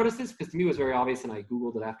 Did you notice this? Because to me it was very obvious, and I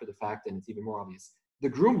Googled it after the fact, and it's even more obvious. The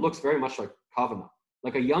groom looks very much like Kavanaugh.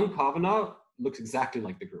 Like a young Kavanaugh looks exactly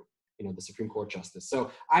like the groom, you know, the Supreme Court justice. So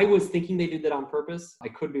I was thinking they did that on purpose. I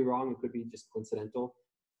could be wrong. It could be just coincidental.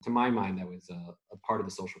 To my mind, that was a part of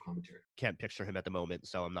the social commentary. Can't picture him at the moment,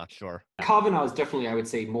 so I'm not sure. Kavanaugh is definitely, I would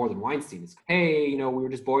say, more than Weinstein. It's, hey, you know, we were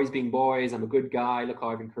just boys being boys. I'm a good guy. Look how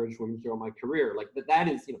I've encouraged women throughout my career. Like, that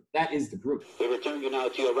is, you know, that is the group. We return you now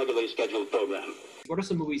to your regularly scheduled program. What are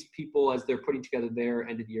some movies people, as they're putting together their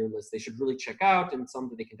end of the year list, they should really check out, and some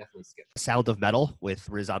that they can definitely skip? Sound of Metal with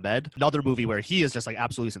Riz Ahmed. Another movie where he is just like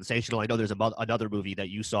absolutely sensational. I know there's another movie that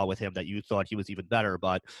you saw with him that you thought he was even better,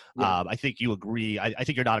 but I think you agree. I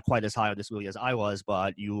think you're not quite as high on this movie as I was,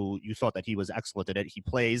 but you thought that he was excellent in it. He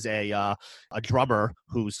plays a drummer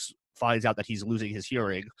who finds out that he's losing his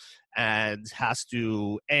hearing and has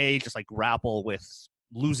to just like grapple with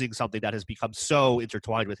losing something that has become so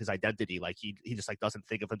intertwined with his identity. Like he just like doesn't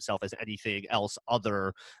think of himself as anything else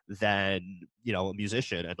other than, you know, a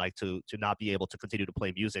musician, and like to not be able to continue to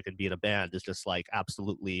play music and be in a band is just like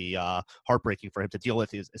absolutely heartbreaking for him to deal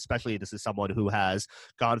with. Especially this is someone who has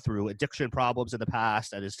gone through addiction problems in the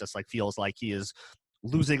past and is just like feels like he is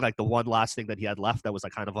losing like the one last thing that he had left that was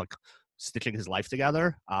like kind of like stitching his life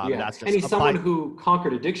together. That's just and he's someone who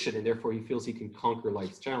conquered addiction, and therefore he feels he can conquer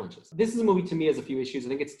life's challenges. This is a movie, to me, has a few issues. I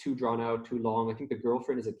think it's too drawn out, too long. I think the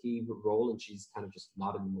girlfriend is a key role, and she's kind of just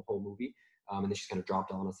not in the whole movie. And then she's kind of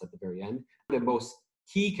dropped on us at the very end. The most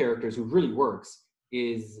key characters who really works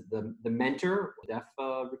is the mentor, deaf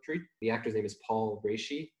retreat. The actor's name is Paul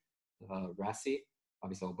Rassi.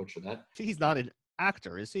 Obviously, I'll butcher that. He's not an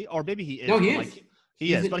actor, is he? Or maybe he is. No, he is.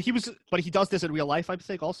 He is, but he does this in real life, I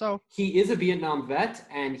think, also. He is a Vietnam vet,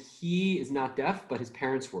 and he is not deaf, but his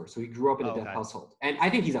parents were, so he grew up in a deaf household. And I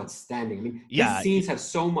think he's outstanding. I mean, his scenes have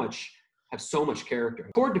so much character.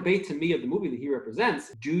 Core debate to me of the movie that he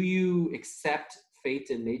represents: do you accept fate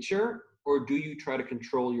and nature, or do you try to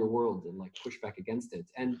control your world and like push back against it?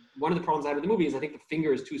 And one of the problems I have with the movie is I think the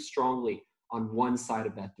finger is too strongly on one side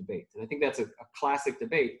of that debate, and I think that's a classic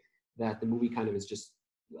debate that the movie kind of is just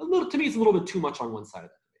a little, to me, it's a little bit too much on one side of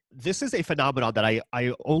that. This is a phenomenon that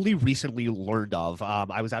I only recently learned of.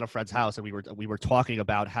 I was at a friend's house and we were talking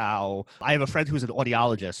about how I have a friend who's an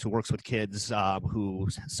audiologist who works with kids who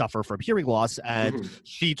suffer from hearing loss, and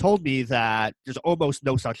she told me that there's almost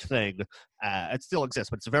no such thing. It still exists,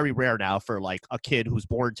 but it's very rare now for like a kid who's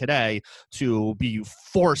born today to be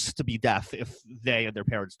forced to be deaf if they and their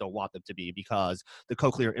parents don't want them to be, because the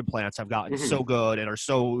cochlear implants have gotten so good and are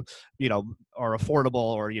so, are affordable,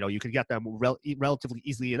 or, you can get them relatively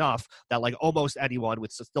easily enough that like almost anyone,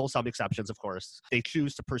 with still some exceptions, of course, they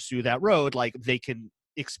choose to pursue that road, like they can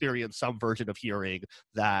experience some version of hearing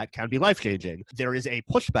that can be life-changing. There is a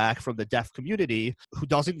pushback from the deaf community who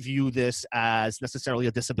doesn't view this as necessarily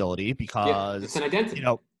a disability because it's an identity.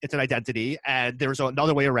 It's an identity, and there's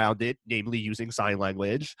another way around it, namely using sign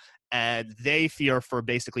language, and they fear for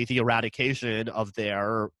basically the eradication of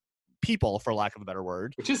their people, for lack of a better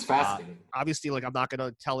word. Which is fascinating. Obviously, like, I'm not going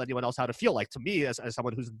to tell anyone else how to feel. Like, to me, as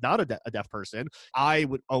someone who's not a deaf person, I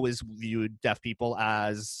would always view deaf people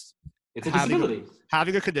as it's a disability.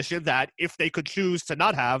 Having a condition that if they could choose to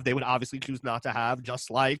not have, they would obviously choose not to have,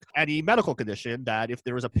 just like any medical condition that if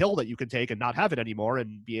there was a pill that you can take and not have it anymore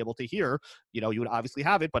and be able to hear, you would obviously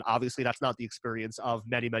have it. But obviously that's not the experience of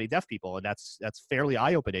many, many deaf people. And that's fairly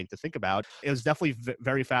eye-opening to think about. It was definitely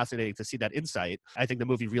very fascinating to see that insight. I think the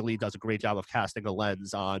movie really does a great job of casting a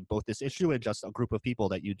lens on both this issue and just a group of people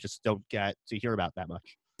that you just don't get to hear about that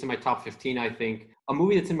much. It's in my top 15, I think. A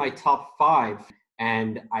movie that's in my top 5,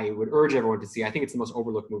 and I would urge everyone to see. I think it's the most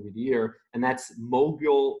overlooked movie of the year, and that's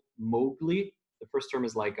Mogul Mowgli. The first term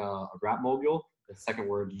is like a rap mogul. The second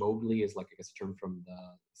word, Mowgli, is like, I guess, a term from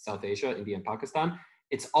South Asia, India and Pakistan.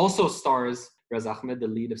 It also stars Riaz Ahmed, the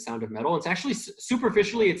lead of Sound of Metal. It's actually,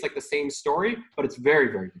 superficially, it's like the same story, but it's very,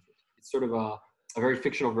 very different. It's sort of a very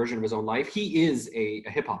fictional version of his own life. He is a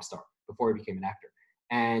hip-hop star before he became an actor.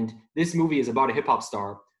 And this movie is about a hip-hop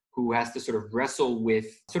star who has to sort of wrestle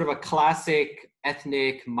with sort of a classic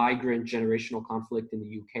ethnic migrant generational conflict in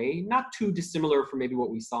the UK. Not too dissimilar from maybe what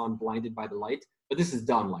we saw in Blinded by the Light, but this is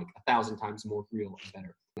done like 1,000 times more real and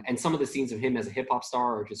better. And some of the scenes of him as a hip hop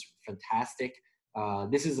star are just fantastic.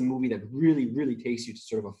 This is a movie that really, really takes you to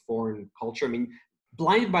sort of a foreign culture. I mean,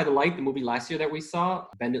 Blinded by the Light, the movie last year that we saw,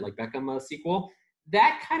 Bend It Like Beckham sequel,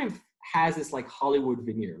 that kind of has this like Hollywood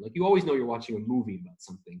veneer. Like you always know you're watching a movie about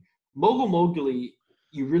something. Mogul Mowgli,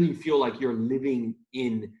 you really feel like you're living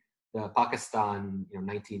in the Pakistan,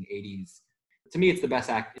 1980s. To me, it's the best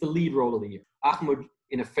act. It's the lead role of the year. Ahmed,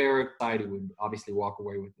 in a fair society, would obviously walk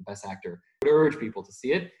away with the best actor. I would urge people to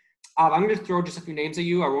see it. I'm going to throw just a few names at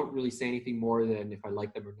you. I won't really say anything more than if I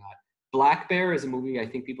like them or not. Black Bear is a movie I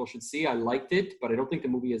think people should see. I liked it, but I don't think the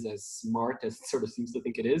movie is as smart as it sort of seems to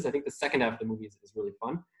think it is. I think the second half of the movie is really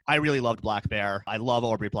fun. I really loved Black Bear. I love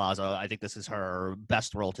Aubrey Plaza. I think this is her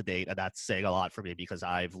best role to date, and that's saying a lot for me because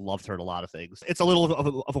I've loved her in a lot of things. It's a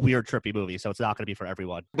little of a weird, trippy movie, so it's not going to be for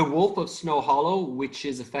everyone. The Wolf of Snow Hollow, which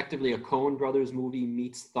is effectively a Coen Brothers movie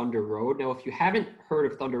meets Thunder Road. Now, if you haven't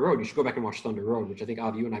heard of Thunder Road, you should go back and watch Thunder Road, which I think,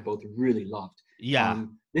 Avi, you and I both really loved. Yeah.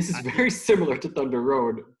 This is very similar to Thunder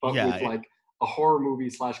Road, but with like a horror movie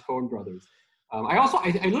 / Coen Brothers.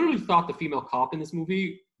 I literally thought the female cop in this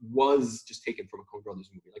movie was just taken from a Coen Brothers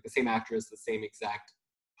movie, like the same actress, the same exact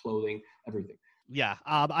clothing, everything. Yeah,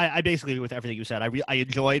 I basically agree with everything you said. I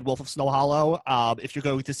enjoyed Wolf of Snow Hollow. If you're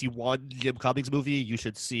going to see one Jim Cummings movie, you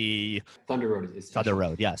should see Thunder Road. Thunder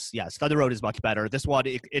Road, yes. Thunder Road is much better. This one,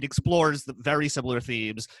 it explores the very similar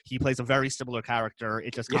themes. He plays a very similar character.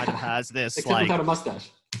 It just kind of has this except without a mustache.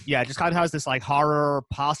 Yeah, it just kind of has this like horror,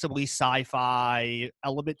 possibly sci-fi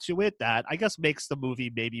element to it that I guess makes the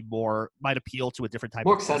movie maybe might appeal to a different type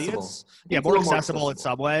of audience. Yeah, more accessible in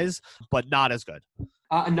some ways, but not as good.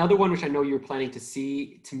 Another one which I know you're planning to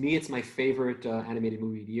see, to me it's my favorite animated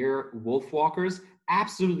movie of the year, Wolfwalkers.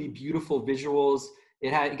 absolutely beautiful visuals.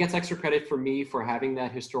 It gets extra credit for me for having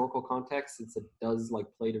that historical context, since it does like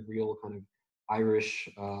play the real kind of Irish,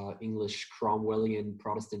 English, Cromwellian,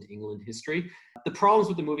 Protestant England history. The problems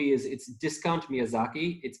with the movie is it's discount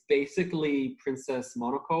Miyazaki. It's basically Princess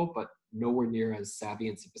Monaco, but nowhere near as savvy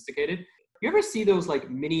and sophisticated. You ever see those like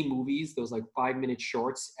mini movies, those like 5-minute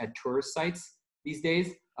shorts at tourist sites these days?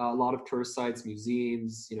 A lot of tourist sites,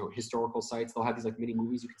 museums, historical sites, they'll have these like mini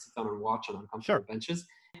movies you can sit down and watch on uncomfortable benches.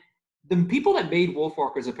 The people that made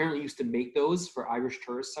Wolfwalkers apparently used to make those for Irish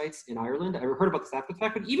tourist sites in Ireland. I heard about this after the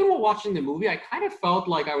fact, but even while watching the movie, I kind of felt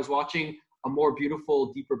like I was watching a more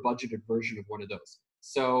beautiful, deeper budgeted version of one of those.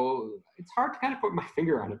 So it's hard to kind of put my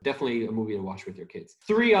finger on it. Definitely a movie to watch with your kids.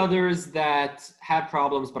 3 others that had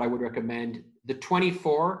problems, but I would recommend. The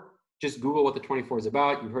 24. Just Google what the 24 is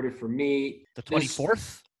about. You heard it from me. The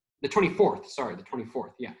 24th? The 24th, sorry, the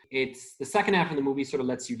 24th, yeah. It's the second half of the movie sort of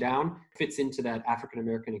lets you down, fits into that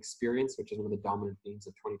African-American experience, which is one of the dominant themes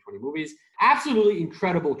of 2020 movies. Absolutely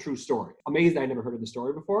incredible true story. Amazed I never heard of the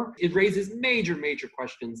story before. It raises major, major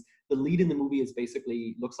questions. The lead in the movie is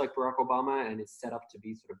basically, looks like Barack Obama and is set up to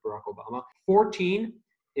be sort of Barack Obama. 14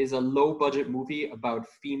 is a low-budget movie about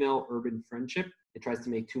female urban friendship. It tries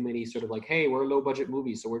to make too many sort of like, hey, we're a low-budget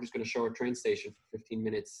movie, so we're just going to show a train station for 15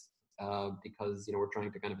 minutes. Because we're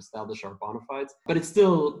trying to kind of establish our bona fides, but it's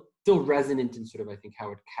still resonant in sort of I think how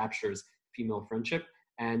it captures female friendship.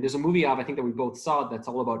 And there's a movie I think that we both saw that's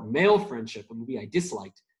all about male friendship, a movie I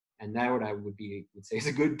disliked, and that would say is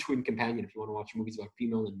a good twin companion if you want to watch movies about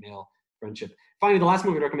female and male friendship. Finally, the last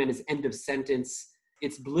movie I'd recommend is End of Sentence.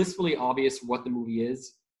 It's blissfully obvious what the movie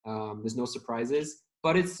is. There's no surprises.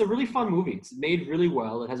 But it's a really fun movie. It's made really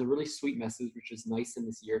well. It has a really sweet message, which is nice in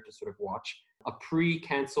this year to sort of watch. A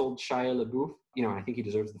pre-canceled Shia LaBeouf. I think he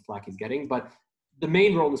deserves the flack he's getting. But the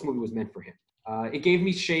main role in this movie was meant for him. It gave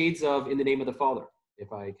me shades of In the Name of the Father,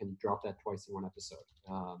 if I can drop that twice in one episode.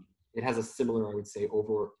 It has a similar, I would say,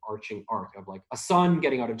 overarching arc of like a son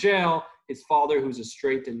getting out of jail, his father who's a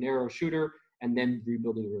straight and narrow shooter, and then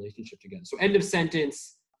rebuilding a relationship together. So End of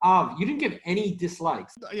Sentence. You didn't give any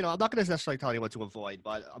dislikes. I'm not going to necessarily tell you what to avoid,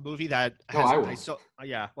 but a movie that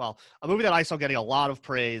a movie that I saw getting a lot of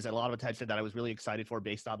praise and a lot of attention that I was really excited for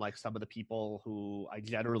based on like some of the people who I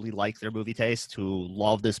generally like their movie taste, who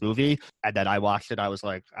love this movie, and then I watched it. I was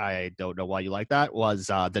like, I don't know why you like that. Was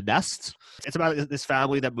The Nest. It's about this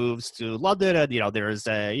family that moves to London, and there's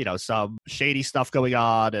some shady stuff going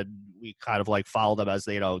on, and we kind of like follow them as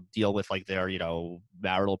they deal with like their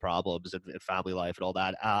marital problems and family life and all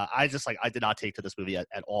that. I did not take to this movie at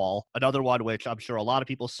all. Another one which I'm sure a lot of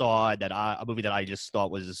people saw, and that a movie that I just thought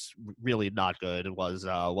was really not good, was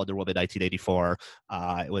Wonder Woman 1984.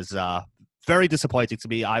 It was very disappointing to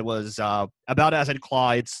me. I was about as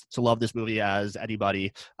inclined to love this movie as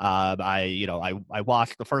anybody. I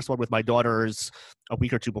watched the first one with my daughters a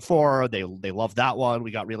week or two before. They loved that one. We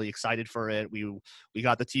got really excited for it. We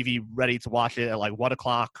got the TV ready to watch it at like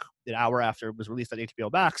 1:00, an hour after it was released on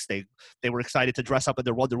HBO Max. They were excited to dress up in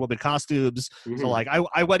their Wonder Woman costumes. Mm-hmm. So like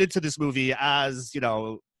I went into this movie as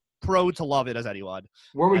prone to love it as anyone.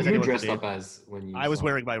 What were you dressed up as when you? I was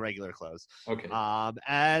wearing my regular clothes. Okay.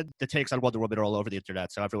 And the takes on Wonder Woman are all over the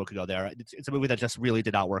internet, so everyone could go there. It's a movie that just really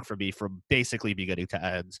did not work for me from basically beginning to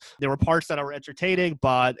end. There were parts that are entertaining,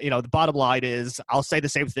 but the bottom line is, I'll say the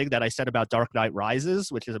same thing that I said about Dark Knight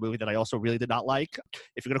Rises, which is a movie that I also really did not like.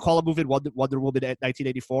 If you're going to call a movie Wonder Woman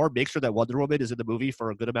 1984, make sure that Wonder Woman is in the movie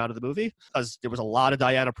for a good amount of the movie, because there was a lot of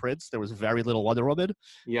Diana Prince. There was very little Wonder Woman.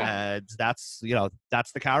 Yeah. And that's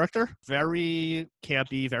the character. Very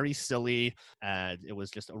campy, very silly, and it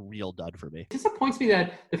was just a real dud for me. It disappoints me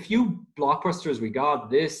that the few blockbusters we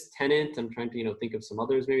got, this, Tenet, I'm trying to think of some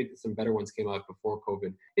others, maybe some better ones came out before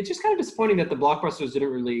COVID. It's just kind of disappointing that the blockbusters didn't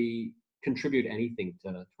really contribute anything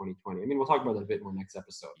to 2020. I mean, we'll talk about that a bit more next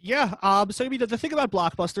episode. Yeah. So I mean, the thing about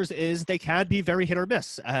blockbusters is they can be very hit or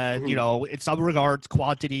miss. And, in some regards,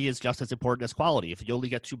 quantity is just as important as quality. If you only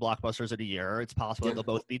get 2 blockbusters in a year, it's possible that they'll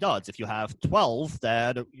both be duds. If you have 12,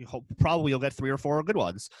 then probably you'll get 3 or 4 good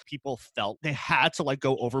ones. People felt they had to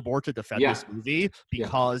go overboard to defend this movie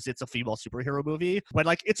because it's a female superhero movie. When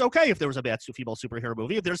it's okay if there was a bad female superhero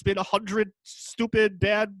movie. There's been 100 stupid,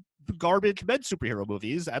 bad, garbage men superhero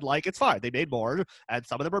movies, and it's fine. They made more, and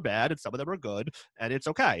some of them are bad and some of them are good, and it's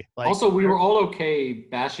okay. Also, we were all okay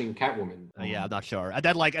bashing Catwoman. Yeah, I'm not sure. And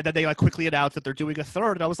then they quickly announced that they're doing a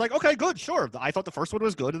third, and I was like, okay, good, sure. I thought the first one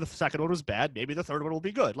was good and the second one was bad. Maybe the third one will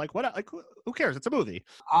be good. Who cares? It's a movie.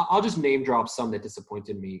 I'll just name drop some that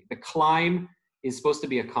disappointed me. The Climb is supposed to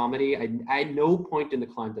be a comedy. At no point in The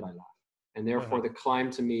Climb did I laugh. And therefore, The Climb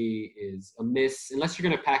to me is a miss, unless you're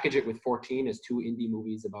going to package it with 14 as 2 indie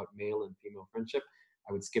movies about male and female friendship.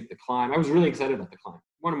 I would skip The Climb. I was really excited about The Climb.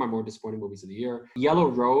 One of my more disappointing movies of the year. Yellow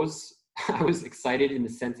Rose, I was excited in the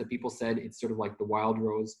sense that people said it's sort of like the Wild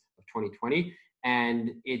Rose of 2020.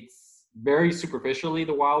 And it's very superficially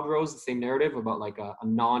the Wild Rose, the same narrative about like a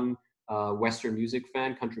non-Western music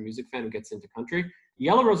fan, country music fan who gets into country.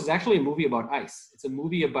 Yellow Rose is actually a movie about ICE. It's a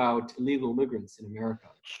movie about illegal immigrants in America.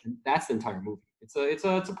 And that's the entire movie. It's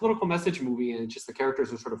a political message movie, and it's just the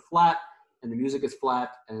characters are sort of flat and the music is flat,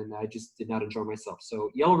 and I just did not enjoy myself. So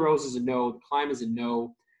Yellow Rose is a no. The Climb is a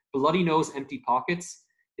no. Bloody Nose, Empty Pockets.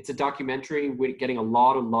 It's a documentary getting a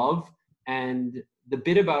lot of love. And the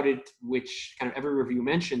bit about it, which kind of every review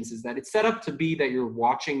mentions, is that it's set up to be that you're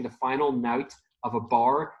watching the final night of a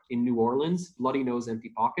bar in New Orleans, Bloody Nose, Empty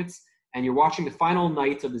Pockets. And you're watching the final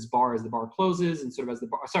night of this bar as the bar closes, and sort of as the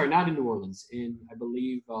bar, sorry, not in New Orleans, in, I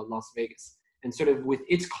believe, Las Vegas. And sort of with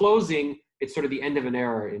its closing, it's sort of the end of an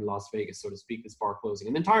era in Las Vegas, so to speak, this bar closing.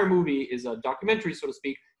 And the entire movie is a documentary, so to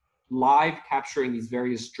speak, live capturing these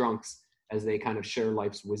various drunks as they kind of share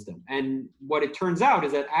life's wisdom. And what it turns out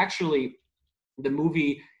is that actually the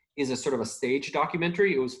movie is a sort of a stage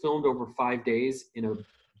documentary. It was filmed over 5 days in a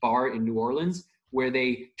bar in New Orleans, where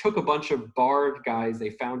they took a bunch of bar guys they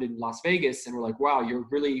found in Las Vegas and were like, wow, you're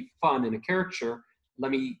really fun and a caricature.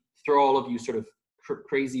 Let me throw all of you sort of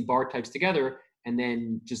crazy bar types together and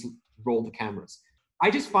then just roll the cameras. I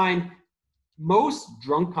just find most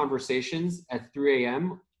drunk conversations at 3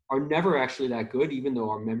 a.m. are never actually that good, even though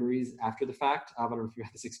our memories after the fact, I don't know if you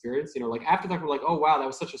had this experience, you know, like after the fact, we're like, oh, wow, that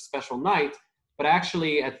was such a special night. But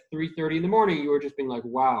actually at 3:30 in the morning, you were just being like,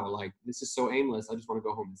 wow, like this is so aimless. I just want to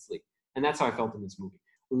go home and sleep. And that's how I felt in this movie.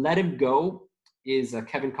 Let Him Go is a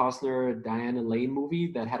Kevin Costner, Diana Lane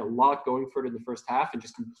movie that had a lot going for it in the first half and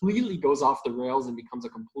just completely goes off the rails and becomes a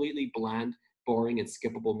completely bland, boring, and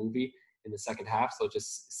skippable movie in the second half. So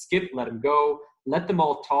just skip Let Him Go. Let Them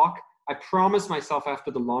All Talk. I promised myself after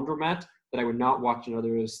The Laundromat that I would not watch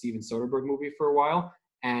another Steven Soderbergh movie for a while.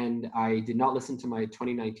 And I did not listen to my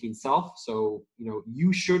 2019 self. So, you know,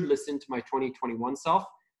 you should listen to my 2021 self,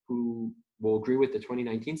 who will agree with the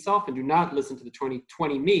 2019 self, and do not listen to the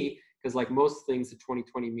 2020 me, because like most things, the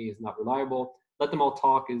 2020 me is not reliable. Let Them All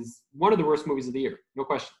Talk is one of the worst movies of the year, no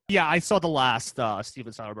question. Yeah, I saw the last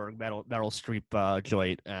Steven Soderbergh Meryl Streep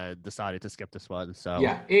joint and decided to skip this one. So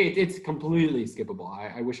yeah, it's completely skippable.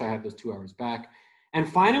 I wish I had those 2 hours back.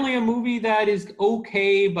 And finally, a movie that is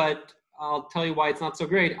okay, but I'll tell you why it's not so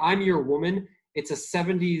great. I'm Your Woman. It's a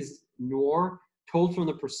 70s noir told from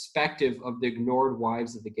the perspective of the ignored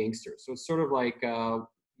wives of the gangsters. So it's sort of like,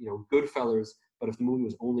 Goodfellas, but if the movie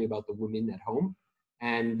was only about the women at home.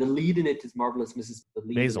 And the lead in it is Marvelous Mrs.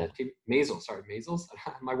 Maisel. Maisel.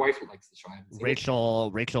 My wife likes the show. I haven't seen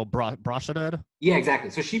Rachel Brosnahan. Yeah, exactly.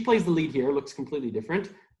 So she plays the lead here. Looks completely different.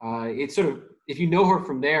 It's sort of, if you know her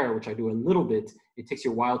from there, which I do a little bit, it takes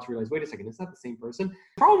you a while to realize, wait a second, it's not the same person.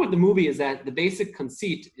 The problem with the movie is that the basic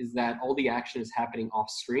conceit is that all the action is happening off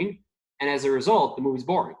screen. And as a result, the movie's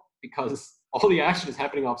boring because all the action is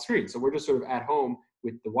happening off screen. So we're just sort of at home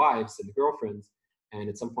with the wives and the girlfriends. And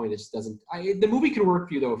at some point, it just doesn't. The movie can work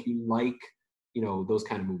for you, though, if you like, those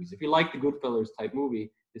kind of movies. If you like the Goodfellas type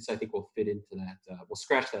movie, this, I think, will fit into that. We'll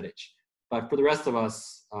scratch that itch. But for the rest of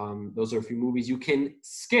us, those are a few movies you can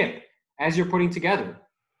skip as you're putting together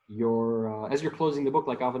as you're closing the book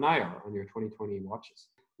like Avanayar on your 2020 watches.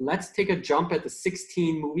 Let's take a jump at the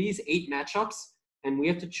 16 movies, 8 matchups, and we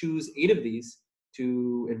have to choose 8 of these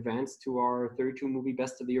to advance to our 32 movie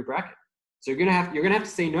best of the year bracket. So you're gonna have to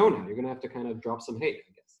say no now. You're gonna have to kind of drop some hate,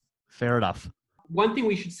 I guess. Fair enough. One thing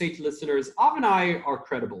we should say to listeners, Av and I are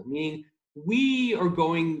credible, meaning we are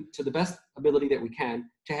going to the best ability that we can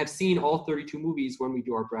to have seen all 32 movies when we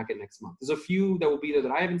do our bracket next month. There's a few that will be there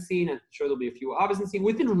that I haven't seen. I'm sure there'll be a few Av hasn't seen.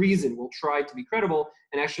 Within reason, we'll try to be credible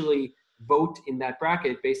and actually vote in that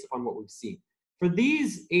bracket based upon what we've seen. For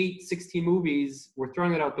these 16 movies, we're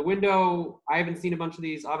throwing it out the window. I haven't seen a bunch of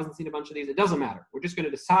these. Av hasn't seen a bunch of these. It doesn't matter. We're just going to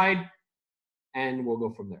decide, and we'll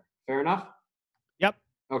go from there. Fair enough? Yep.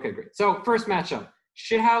 Okay, great. So first matchup,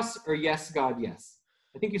 Shithouse or Yes, God, Yes?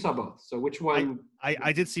 I think you saw both. So which one?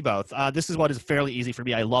 I did see both. This is one is fairly easy for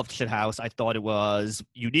me. I loved Shithouse. I thought it was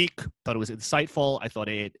unique. Thought it was insightful. I thought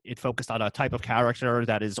it focused on a type of character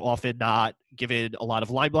that is often not given a lot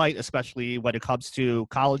of limelight, especially when it comes to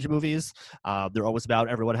college movies. They're always about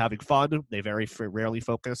everyone having fun. They very rarely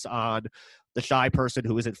focus on the shy person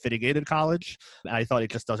who isn't fitting in college. And I thought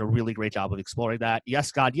it just does a really great job of exploring that.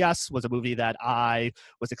 Yes, God, Yes was a movie that I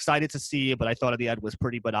was excited to see, but I thought at the end was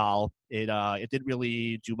pretty banal. It didn't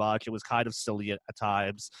really do much. It was kind of silly at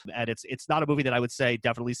times. And it's not a movie that I would say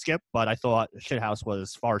definitely skip, but I thought Shithouse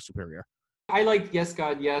was far superior. I liked Yes,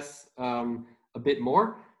 God, Yes a bit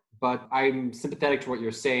more, but I'm sympathetic to what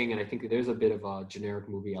you're saying, and I think that there's a bit of a generic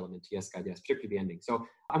movie element to Yes God Yes, particularly the ending. So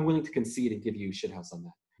I'm willing to concede and give you shithouse on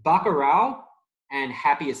that. Bacurau and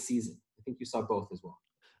Happiest Season. I think you saw both as well.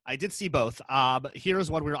 I did see both. Here's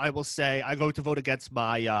one where I will say I'm going to vote against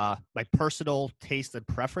my my personal taste and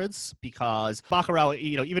preference, because Bacurau,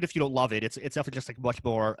 even if you don't love it, it's definitely just like much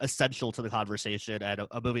more essential to the conversation, and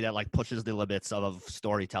a movie that like pushes the limits of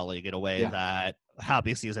storytelling in a way that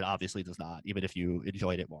Happiest Season obviously does not, even if you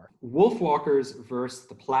enjoyed it more. Wolfwalkers versus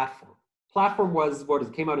The Platform. Platform was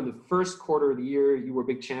it came out in the first quarter of the year. You were a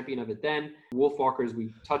big champion of it then. Wolfwalkers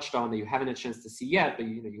we touched on that you haven't had a chance to see yet, but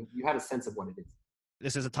you have a sense of what it is.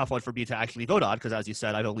 This is a tough one for me to actually vote on because, as you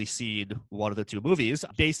said, I've only seen one of the two movies.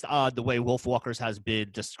 Based on the way Wolfwalkers has been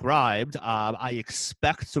described, I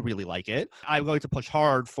expect to really like it. I'm going to push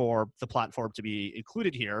hard for The Platform to be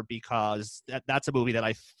included here because that's a movie that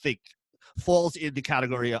I think falls in the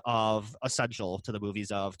category of essential to the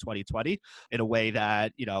movies of 2020 in a way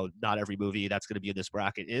that, not every movie that's going to be in this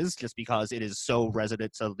bracket is, just because it is so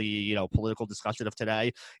resonant to the, political discussion of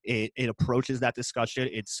today. It approaches that discussion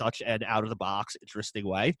in such an out-of-the-box, interesting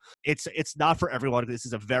way. It's not for everyone. This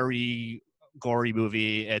is a very gory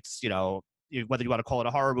movie. It's, whether you want to call it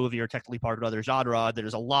a horror movie or technically part of another genre,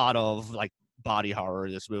 there's a lot of, body horror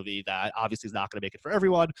in this movie that obviously is not going to make it for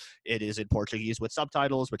everyone. It is in Portuguese with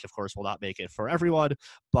subtitles, which of course will not make it for everyone,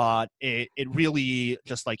 but it really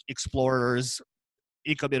just explores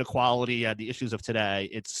income inequality and the issues of today.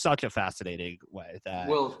 It's such a fascinating way that...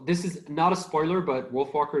 Well, this is not a spoiler, but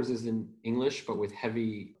Wolfwalkers is in English, but with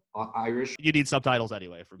heavy Irish. You need subtitles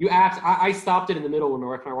anyway. I stopped it in the middle when my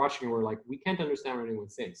wife and I were watching, and we're like, we can't understand what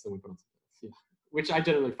anyone's saying, so we put on subtitles. Yeah. Which I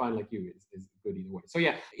generally find, like you, is good either way. So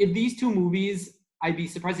yeah, in these two movies, I'd be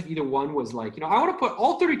surprised if either one was I want to put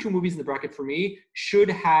all 32 movies in the bracket for me should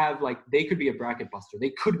have, they could be a bracket buster. They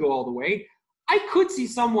could go all the way. I could see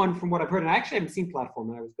someone, from what I've heard, and I actually haven't seen Platform,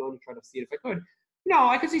 and I was going to try to see it if I could.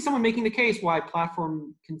 I could see someone making the case why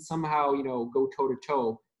Platform can somehow, go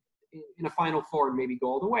toe-to-toe in a Final Four and maybe go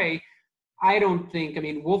all the way. I don't think,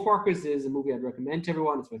 Wolfwalkers is a movie I'd recommend to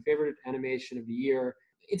everyone. It's my favorite animation of the year.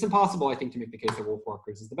 It's impossible, I think, to make the case that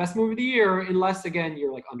Wolfwalkers is the best movie of the year, unless, again,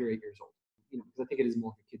 you're under 8 years old. Because I think it is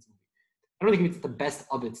more of a kid's movie. I don't think it's the best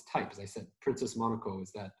of its type. As I said, Princess Monaco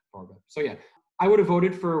is that far better. So yeah, I would have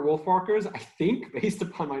voted for Wolfwalkers, I think, based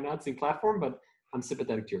upon my not seeing Platform, but I'm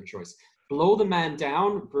sympathetic to your choice. Blow the Man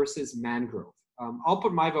Down versus Mangrove. I'll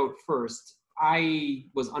put my vote first. I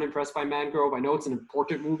was unimpressed by Mangrove. I know it's an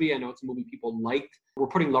important movie. I know it's a movie people liked. We're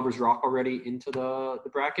putting Lover's Rock already into the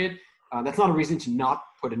bracket. That's not a reason to not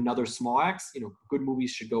put another small axe. Good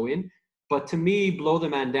movies should go in. But to me, Blow the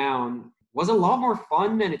Man Down was a lot more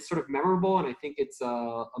fun, and it's sort of memorable. And I think it's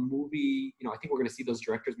a movie, I think we're going to see those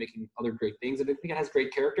directors making other great things. And I think it has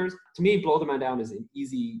great characters. To me, Blow the Man Down is an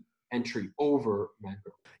easy entry over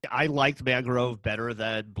Mangrove. I liked Mangrove better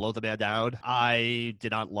than Blow the Man Down. I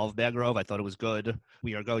did not love Mangrove. I thought it was good.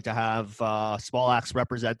 We are going to have small acts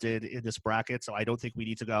represented in this bracket, so I don't think we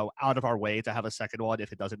need to go out of our way to have a second one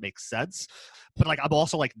if it doesn't make sense. But I'm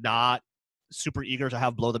also not super eager to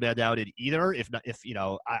have Blow the Man Down in either.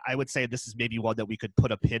 I would say this is maybe one that we could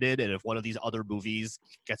put a pin in, and if one of these other movies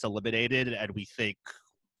gets eliminated and we think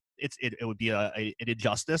it would be an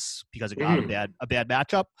injustice because it got a bad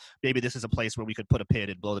matchup, maybe this is a place where we could put a pin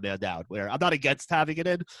and Blow the Man Down, where I'm not against having it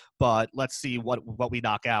in, but let's see what we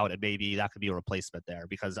knock out, and maybe that could be a replacement there,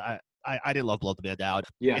 because I didn't love Blow the Man Down.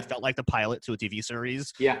 Yeah. It felt like the pilot to a TV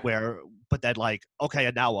series. Yeah. But then okay,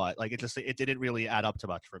 and now what? It didn't really add up to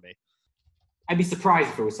much for me. I'd be surprised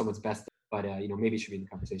if it was someone's best, but maybe it should be in the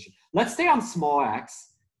conversation. Let's stay on small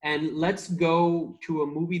acts, and let's go to a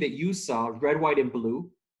movie that you saw, Red, White, and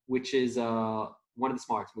Blue, which is one of the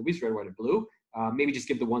small acts movies, Red, White, and Blue. Maybe just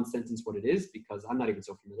give the one sentence what it is, because I'm not even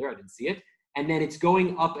so familiar. I didn't see it. And then it's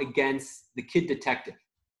going up against The Kid Detective,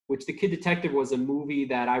 which The Kid Detective was a movie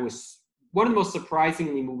that one of the most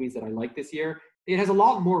surprisingly movies that I liked this year. It has a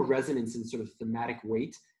lot more resonance and sort of thematic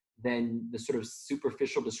weight than the sort of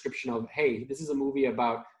superficial description of, hey, this is a movie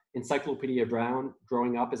about Encyclopedia Brown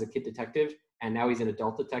growing up as a kid detective, and now he's an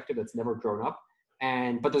adult detective that's never grown up.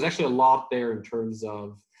 But there's actually a lot there in terms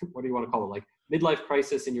of, what do you want to call it, midlife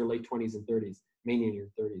crisis in your late 20s and 30s, mainly in your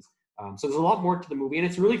 30s. So there's a lot more to the movie, and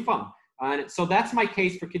it's really fun. So that's my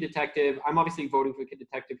case for Kid Detective. I'm obviously voting for Kid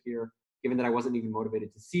Detective here, given that I wasn't even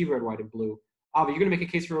motivated to see Red, White, and Blue. Avi, you're going to make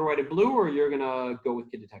a case for Red, White, and Blue, or you're going to go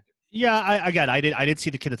with Kid Detective? Yeah, I did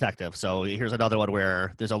see The Kid Detective, so here's another one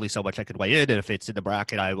where there's only so much I could weigh in, and if it's in the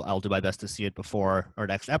bracket, I'll do my best to see it before our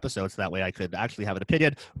next episode, so that way I could actually have an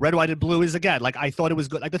opinion. Red, White, and Blue is, again, like, I thought it was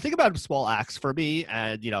good. Like, the thing about Small Axe for me,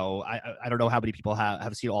 and, you know, I don't know how many people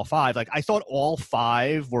have seen all five, like, I thought all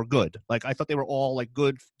five were good. Like, I thought they were all, like,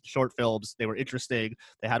 good short films. They were interesting.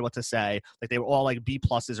 They had what to say. Like, they were all, like, B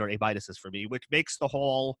pluses or A minuses for me, which makes the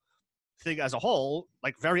whole thing as a whole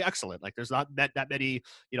like very excellent. Like, there's not that many,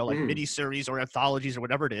 you know, like mini series or anthologies or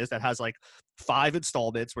whatever it is that has like 5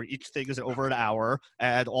 installments where each thing is over an hour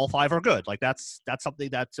and all 5 are good. Like, that's something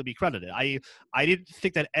that to be credited. I didn't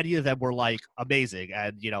think that any of them were like amazing.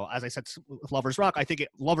 And, you know, as I said with Lovers Rock,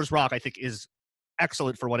 Lovers Rock is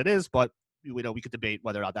excellent for what it is, but you know, we could debate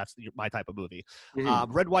whether or not that's my type of movie.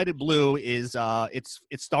 Red, White, and Blue is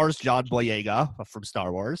it stars John Boyega from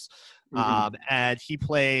Star Wars. And he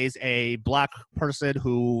plays a black person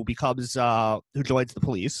who becomes who joins the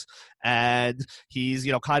police, and he's,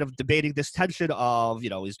 you know, kind of debating this tension of, you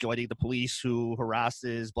know, is joining the police who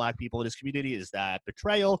harasses black people in his community, is that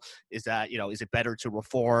betrayal? Is that, you know, is it better to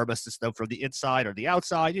reform a system from the inside or the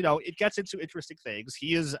outside? You know, it gets into interesting things.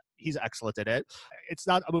 He's excellent in it. It's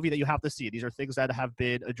not a movie that you have to see. These are things that have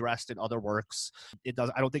been addressed in other works.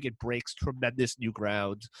 I don't think it breaks tremendous new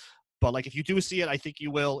ground. But, like, if you do see it, I think you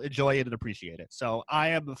will enjoy it and appreciate it. So I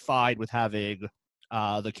am fine with having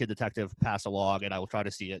The Kid Detective pass along, and I will try to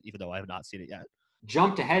see it, even though I have not seen it yet.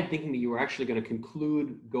 Jumped ahead thinking that you were actually going to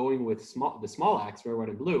conclude going with the Small Axe, Red, White,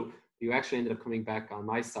 and Blue. You actually ended up coming back on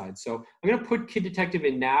my side. So I'm going to put Kid Detective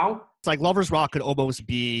in now. It's like Lovers Rock could almost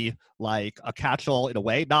be like a catch-all in a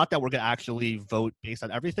way. Not that we're going to actually vote based on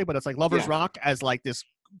everything, but it's like Lovers Rock as like this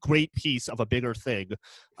great piece of a bigger thing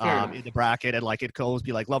in the bracket, and like it could always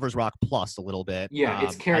be like Lovers Rock plus a little bit. Yeah,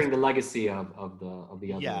 it's carrying the legacy of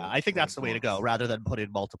the other. Yeah, I think that's the way to go, rather than put in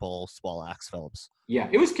multiple Small Axe films. Yeah,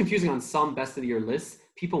 it was confusing on some best of the year lists.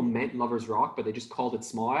 People meant Lovers Rock, but they just called it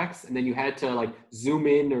Small Axe, and then you had to like zoom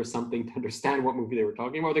in or something to understand what movie they were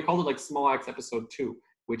talking about. They called it like Small Axe Episode 2.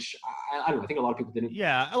 Which I don't know. I think a lot of people didn't.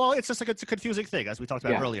 Yeah, well, it's just like it's a confusing thing, as we talked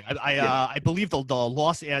about earlier. I believe the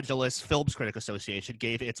Los Angeles Films Critic Association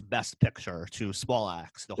gave its best picture to Small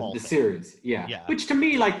Axe, the series. Yeah. Which to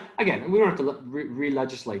me, like, again, we don't have to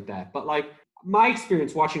re-legislate that, but like my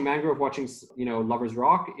experience watching Mangrove, watching, you know, Lovers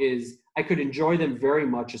Rock, is I could enjoy them very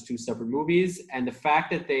much as 2 separate movies, and the fact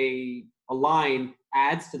that they align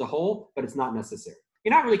adds to the whole, but it's not necessary.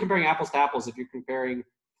 You're not really comparing apples to apples if you're comparing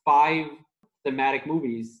 5 thematic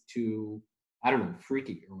movies to, I don't know,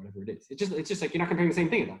 Freaky or whatever it is. It's just like you're not comparing the same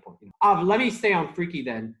thing at that point. You know? Let me stay on Freaky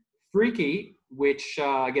then. Freaky, which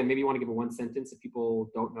again, maybe you want to give a 1 sentence if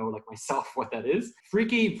people don't know, like myself, what that is.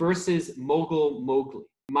 Freaky versus Mogul Mowgli.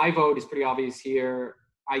 My vote is pretty obvious here.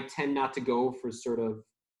 I tend not to go for sort of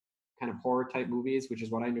kind of horror type movies, which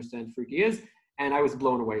is what I understand Freaky is. And I was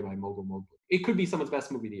blown away by Mogul Mowgli. It could be someone's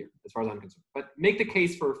best movie of the year, as far as I'm concerned. But make the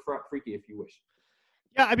case for Freaky if you wish.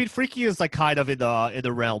 Yeah, I mean, Freaky is like kind of in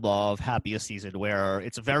the realm of Happiest Season, where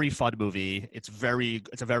it's a very fun movie. It's a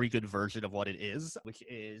very good version of what it is, which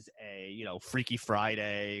is a, you know, Freaky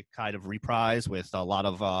Friday kind of reprise with a lot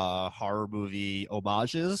of horror movie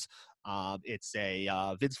homages. It's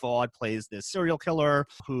a Vince Vaughn plays this serial killer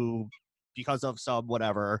who, because of some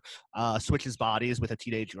whatever, switches bodies with a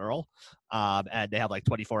teenage girl, and they have like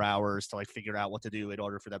 24 hours to like figure out what to do in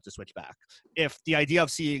order for them to switch back. If the idea of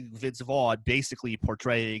seeing Vince Vaughn basically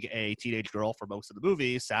portraying a teenage girl for most of the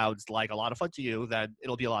movie sounds like a lot of fun to you, then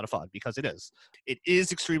it'll be a lot of fun, because it is. It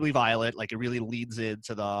is extremely violent. Like, it really leans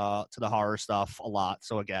into the horror stuff a lot.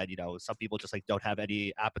 So again, you know, some people just like don't have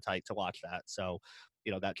any appetite to watch that. So,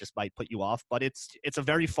 you know, that just might put you off, but it's a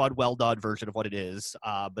very fun, well done version of what it is.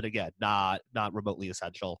 But again, not remotely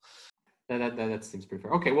essential. That seems pretty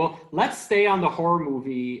fair. Okay, well, let's stay on the horror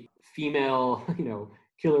movie female, you know,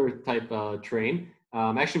 killer type train.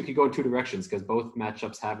 Actually, we could go in 2 directions because both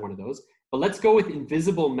matchups have one of those. But let's go with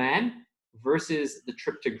Invisible Man versus The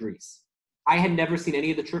Trip to Greece. I had never seen any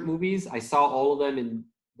of the Trip movies. I saw all of them in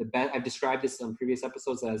I've described this on previous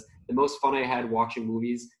episodes as the most fun I had watching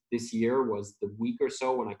movies this year was the week or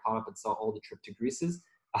so when I caught up and saw all the Trip to Greases.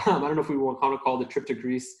 I don't know if we want to call the Trip to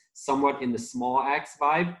Greece somewhat in the Small Axe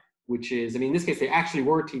vibe, which is, I mean, in this case, they actually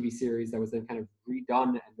were a TV series that was then kind of redone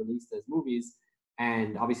and released as movies.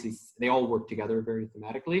 And obviously, they all work together very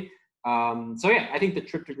thematically. So yeah, I think the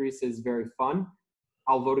Trip to Greece is very fun.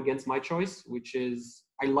 I'll vote against my choice, which is,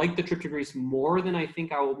 I like the Trip to Greece more than I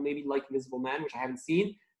think I will maybe like Invisible Man, which I haven't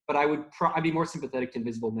seen. But I'd be more sympathetic to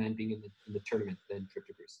Invisible Man being in the tournament than Trip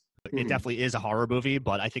to Greece. It definitely is a horror movie,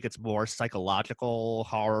 but I think it's more psychological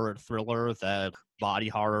horror and thriller than body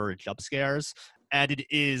horror and jump scares. And it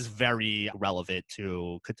is very relevant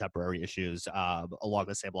to contemporary issues along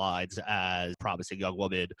the same lines as Promising Young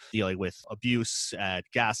Woman, dealing with abuse and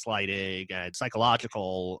gaslighting and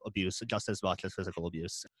psychological abuse just as much as physical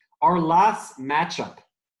abuse. Our last matchup,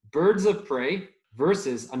 Birds of Prey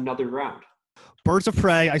versus Another Round. Birds of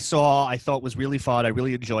Prey I thought was really fun. I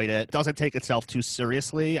really enjoyed it. It doesn't take itself too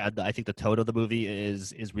seriously, and I think the tone of the movie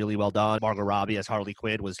is really well done. Margot Robbie as Harley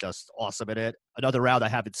Quinn was just awesome in it. Another Round I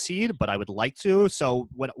haven't seen, but I would like to. So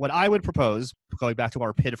what I would propose, going back to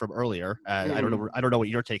our pin from earlier, and I don't know what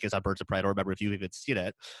your take is on Birds of Prey. I don't remember if you've even seen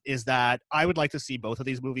it. Is that I would like to see both of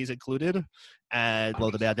these movies included, and Blow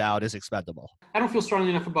the Man Down is Expendable. I don't feel strongly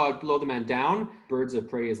enough about Blow the Man Down. Birds of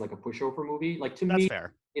Prey is like a pushover movie. Like to me, that's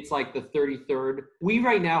fair. It's like the 33rd. We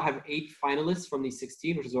right now have 8 finalists from these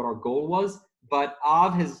 16, which is what our goal was. But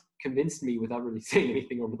Av has convinced me, without really saying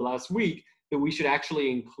anything over the last week, that we should actually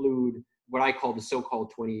include what I call the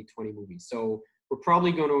so-called 2020 movies. So we're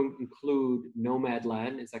probably going to include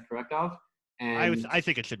Nomadland. Is that correct, Av? And I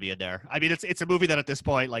think it should be in there. I mean, it's a movie that at this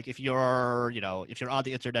point, like if you're on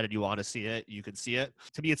the internet and you want to see it, you can see it.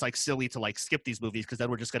 To me, it's like silly to like skip these movies because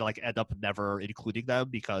then we're just going to like end up never including them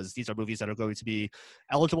because these are movies that are going to be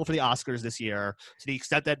eligible for the Oscars this year. To the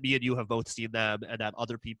extent that me and you have both seen them and that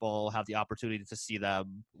other people have the opportunity to see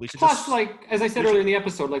them, we should Plus, like, as I said earlier in the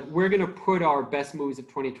episode, like we're going to put our best movies of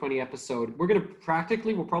 2020 episode.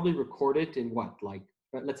 We'll probably record it in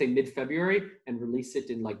let's say mid-February and release it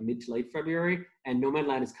in like mid to late February. And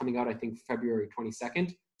Nomadland is coming out, I think, February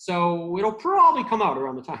 22nd. So it'll probably come out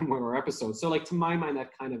around the time where our episode. So like to my mind, that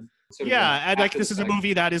kind of and like this is a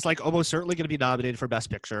movie that is like almost certainly going to be nominated for Best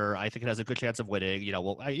Picture. I think it has a good chance of winning.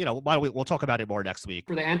 We'll talk about it more next week.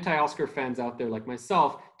 For the anti-Oscar fans out there like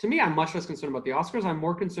myself, to me, I'm much less concerned about the Oscars. I'm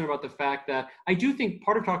more concerned about the fact that I do think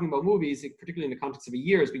part of talking about movies, particularly in the context of a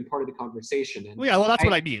year, is being part of the conversation. And that's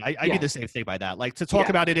what I mean. I mean the same thing by that. Like to talk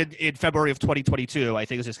about it in February of 2022, I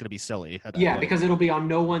think is just going to be silly. Because it'll be on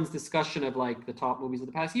no one's discussion of like the top movies of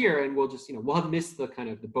the past year, and we'll just we'll have missed the kind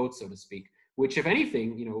of the boat, so to speak. Which, if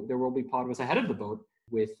anything, There Will Be Pod was ahead of the boat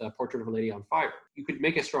with Portrait of a Lady on Fire. You could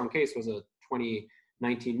make a strong case was a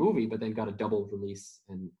 2019 movie, but then got a double release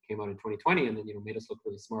and came out in 2020, and then made us look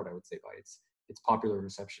really smart, I would say, by its popular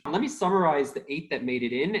reception. Let me summarize the 8 that made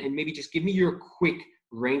it in, and maybe just give me your quick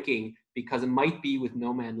ranking, because it might be with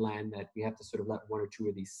Nomadland that we have to sort of let 1 or 2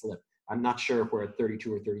 of these slip. I'm not sure if we're at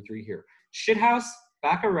 32 or 33 here. Shithouse,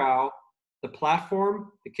 Bacurau, The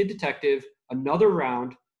Platform, The Kid Detective, Another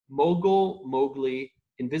Round, Mogul, Mowgli,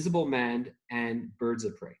 Invisible Man, and Birds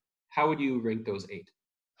of Prey. How would you rank those 8?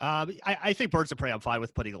 I think Birds of Prey I'm fine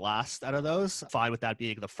with putting last out of those. Fine with that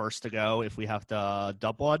being the first to go if we have to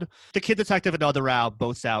dump one. The Kid Detective and Another Round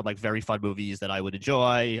both sound like very fun movies that I would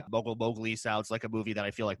enjoy. Mogul Mowgli sounds like a movie that I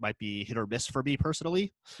feel like might be hit or miss for me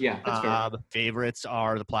personally. Yeah, that's fair. Favorites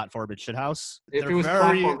are The Platform and Shithouse. If it was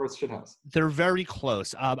Platform versus Shithouse. They're very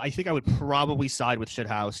close. I think I would probably side with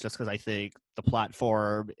Shithouse just because I think The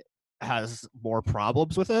Platform has more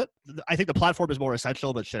problems with it. I think The Platform is more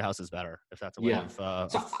essential, but Shithouse is better, if that's a way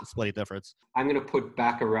of splitting difference. I'm going to put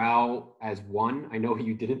Bacurau as 1. I know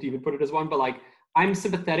you didn't even put it as 1, but like I'm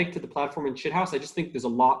sympathetic to The Platform and Shithouse. I just think there's a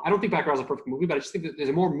lot. I don't think Bacurau is a perfect movie, but I just think that there's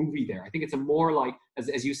a more movie there. I think it's a more like,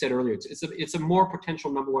 as you said earlier, it's a more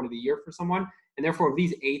potential number 1 of the year for someone. And therefore, of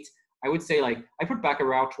these 8, I would say like I put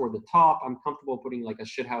Bacurau toward the top. I'm comfortable putting like a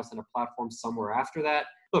Shithouse and A Platform somewhere after that.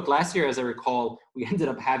 Look, last year, as I recall, we ended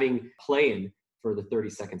up having Play-In for the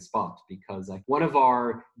 32nd spot because like one of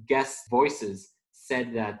our guest voices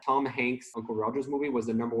said that Tom Hanks' Uncle Roger's movie was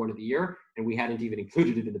the number 1 of the year, and we hadn't even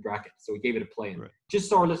included it in the bracket. So we gave it a Play-In. Right. Just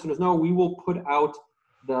so our listeners know, we will put out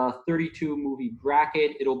the 32 movie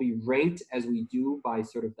bracket. It'll be ranked as we do by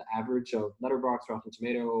sort of the average of Letterboxd, Rotten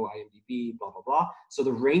Tomato, IMDb, blah, blah, blah. So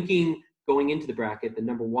the ranking going into the bracket, the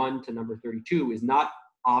number 1 to number 32, is not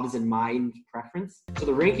Av's and mine preference. So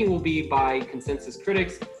the ranking will be by consensus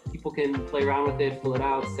critics. People can play around with it, fill it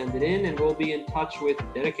out, send it in, and we'll be in touch with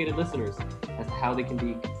dedicated listeners as to how they can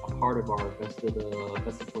be a part of our Best of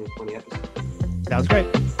 2020 episode. Sounds great.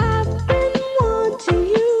 I've been wanting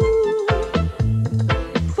you.